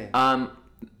 That's great.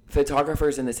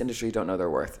 Photographers in this industry don't know their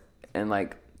worth, and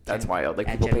like that's wild. Like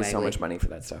At people Jen pay so Wagley. much money for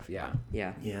that stuff. Yeah.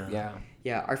 Yeah. Yeah.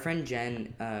 Yeah, our friend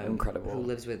Jen, Incredible. who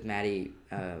lives with Maddie,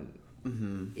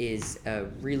 is a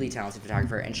really talented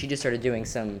photographer, and she just started doing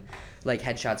some like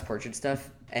headshots, portrait stuff,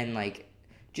 and like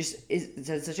does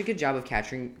such a good job of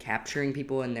capturing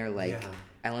people in their like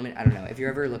element. I don't know if you're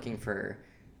ever looking for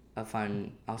a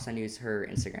fun. I'll send you her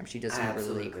Instagram. She does some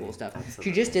really cool stuff. Absolutely.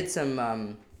 She just did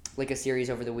some like a series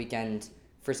over the weekend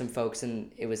for some folks,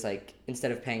 and it was like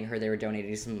instead of paying her, they were donating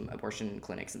to some abortion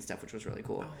clinics and stuff, which was really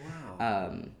cool. Oh,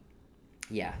 wow.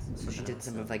 Yeah, so she did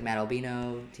some of like Matt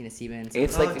Albino, Tina Stevens.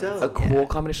 It's Oh, like dope. a cool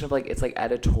combination of like it's like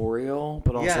editorial,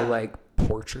 but also Yeah. like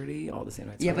portrait-y all the same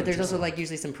time. It's Yeah, really but there's also interesting. like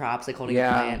usually some props like holding Yeah.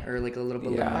 a plant or like a little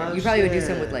bit. Yeah. Of Oh, you probably would do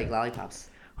some shit. with like lollipops.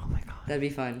 Oh my god. That'd be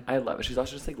fun. I love it. She's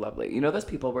also just like lovely. You know those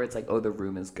people where it's like, oh, the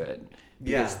room is good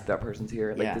because Yeah. that person's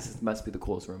here. Like Yeah. must be the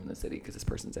coolest room in the city because this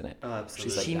person's in it. Oh, absolutely.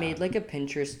 She's like She that. made like a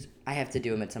Pinterest. I have to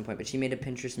do them at some point, but she made a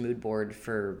Pinterest mood board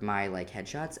for my like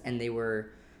headshots, and they were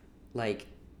like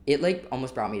it like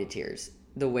almost brought me to tears.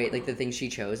 The way like the things she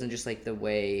chose, and just like the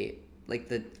way like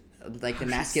the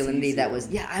masculinity sees that you. was.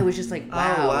 Yeah, I was just like, Oh,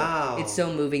 wow, wow. it's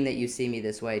so moving that you see me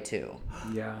this way too.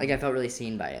 Yeah. Like I felt really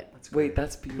seen by it. Wait,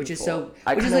 that's beautiful. Which is so.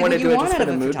 I Which is kind of like want what to you do it want just out for of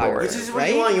the a mood photographer. board. Which is what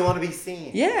right? you want. You want to be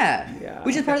seen. Yeah. Yeah.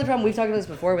 Which is part of the problem. We've talked about this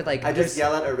before with like. I just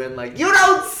yell at Arin like, you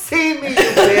don't see me,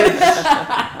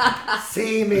 bitch.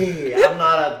 See me. I'm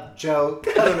not a joke.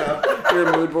 I don't know.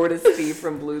 Your mood board is Steve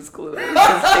from Blue's Clues.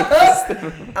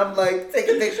 I'm like, take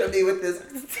a picture of me with this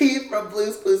Steve from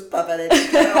Blue's Clues puppet.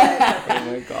 Oh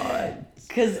my god.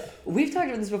 Because we've talked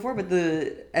about this before, but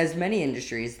as many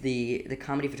industries, the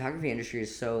comedy photography industry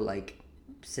is so like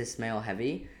cis male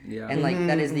heavy, Yeah. and like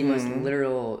that is the most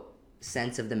literal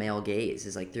sense of the male gaze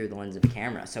is like through the lens of a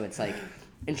camera. So it's like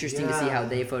interesting to see how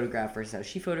they photograph versus how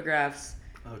she photographs.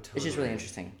 Oh, totally. It's just really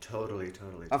interesting. Totally.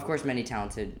 Of course, many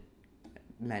talented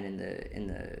men in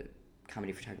the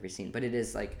comedy photography scene, but it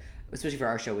is like, especially for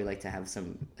our show, we like to have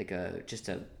some like a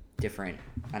different,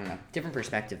 I don't know, different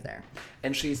perspective there.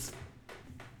 And she's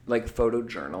like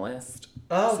photojournalist.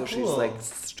 Oh, so she's cool. like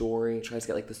tries to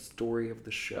get like the story of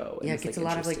the show. in Yeah, it this, gets like, a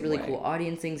lot of like interesting really way. cool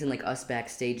audience things and like us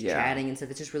backstage Yeah. chatting and stuff.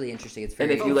 It's just really interesting. It's And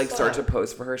very if you like start to fun.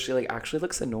 post for her, she like actually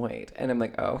looks annoyed, and I'm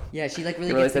like, oh. yeah, she like really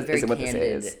You realize gets like, that very isn't what this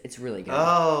candid. is. It's really good.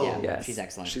 Oh. yeah, Yes. she's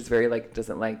excellent. She's very like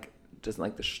doesn't like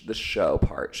the show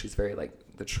part. She's very like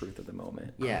the truth of the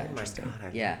moment. yeah, Oh my god,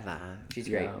 I yeah, love that. she's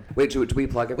great. Yeah. Wait, do we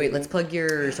plug it? Wait, let's plug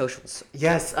your socials.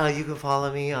 Yes, you can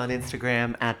follow me on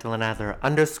Instagram at DylanAdler_,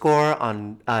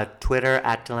 on Twitter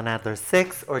at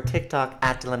DylanAdler6, or TikTok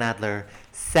at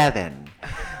DylanAdler7.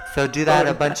 So do that.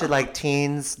 A bunch of like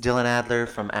teens. Dylan Adler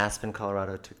from Aspen,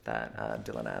 Colorado took that.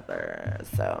 Dylan Adler.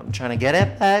 So I'm trying to get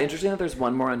it, but Interesting that there's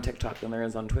one more on TikTok than there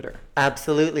is on Twitter.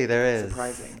 absolutely there is.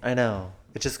 Surprising. I know.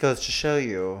 It just goes to show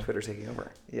you. Twitter's taking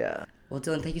over. Yeah. Well,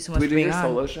 Dylan, thank you so Did much we for do being your on.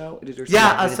 solo show? Did your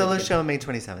Yeah, we a did solo good. show May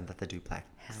 27th at the Duplex.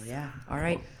 Hell yeah! All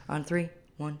right, on 3,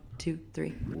 1, 2,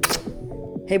 3.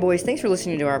 Hey boys, thanks for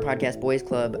listening to our podcast, Boys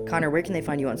Club. Connor, where can they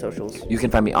find you on socials? You can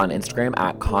find me on Instagram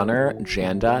at Connor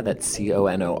Janda. That's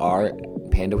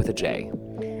CONOR, Panda with a J.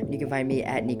 You can find me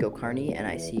at Nico Carney,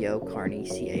 Nico Carney,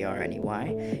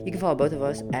 Carney. You can follow both of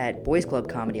us at Boys Club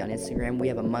Comedy on Instagram. We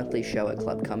have a monthly show at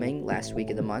Club Coming last week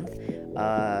of the month.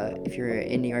 If you're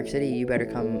in New York City, you better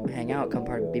come hang out,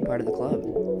 be part of the club.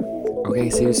 Okay,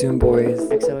 see you soon, boys.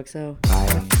 XOXO.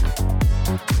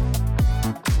 Bye.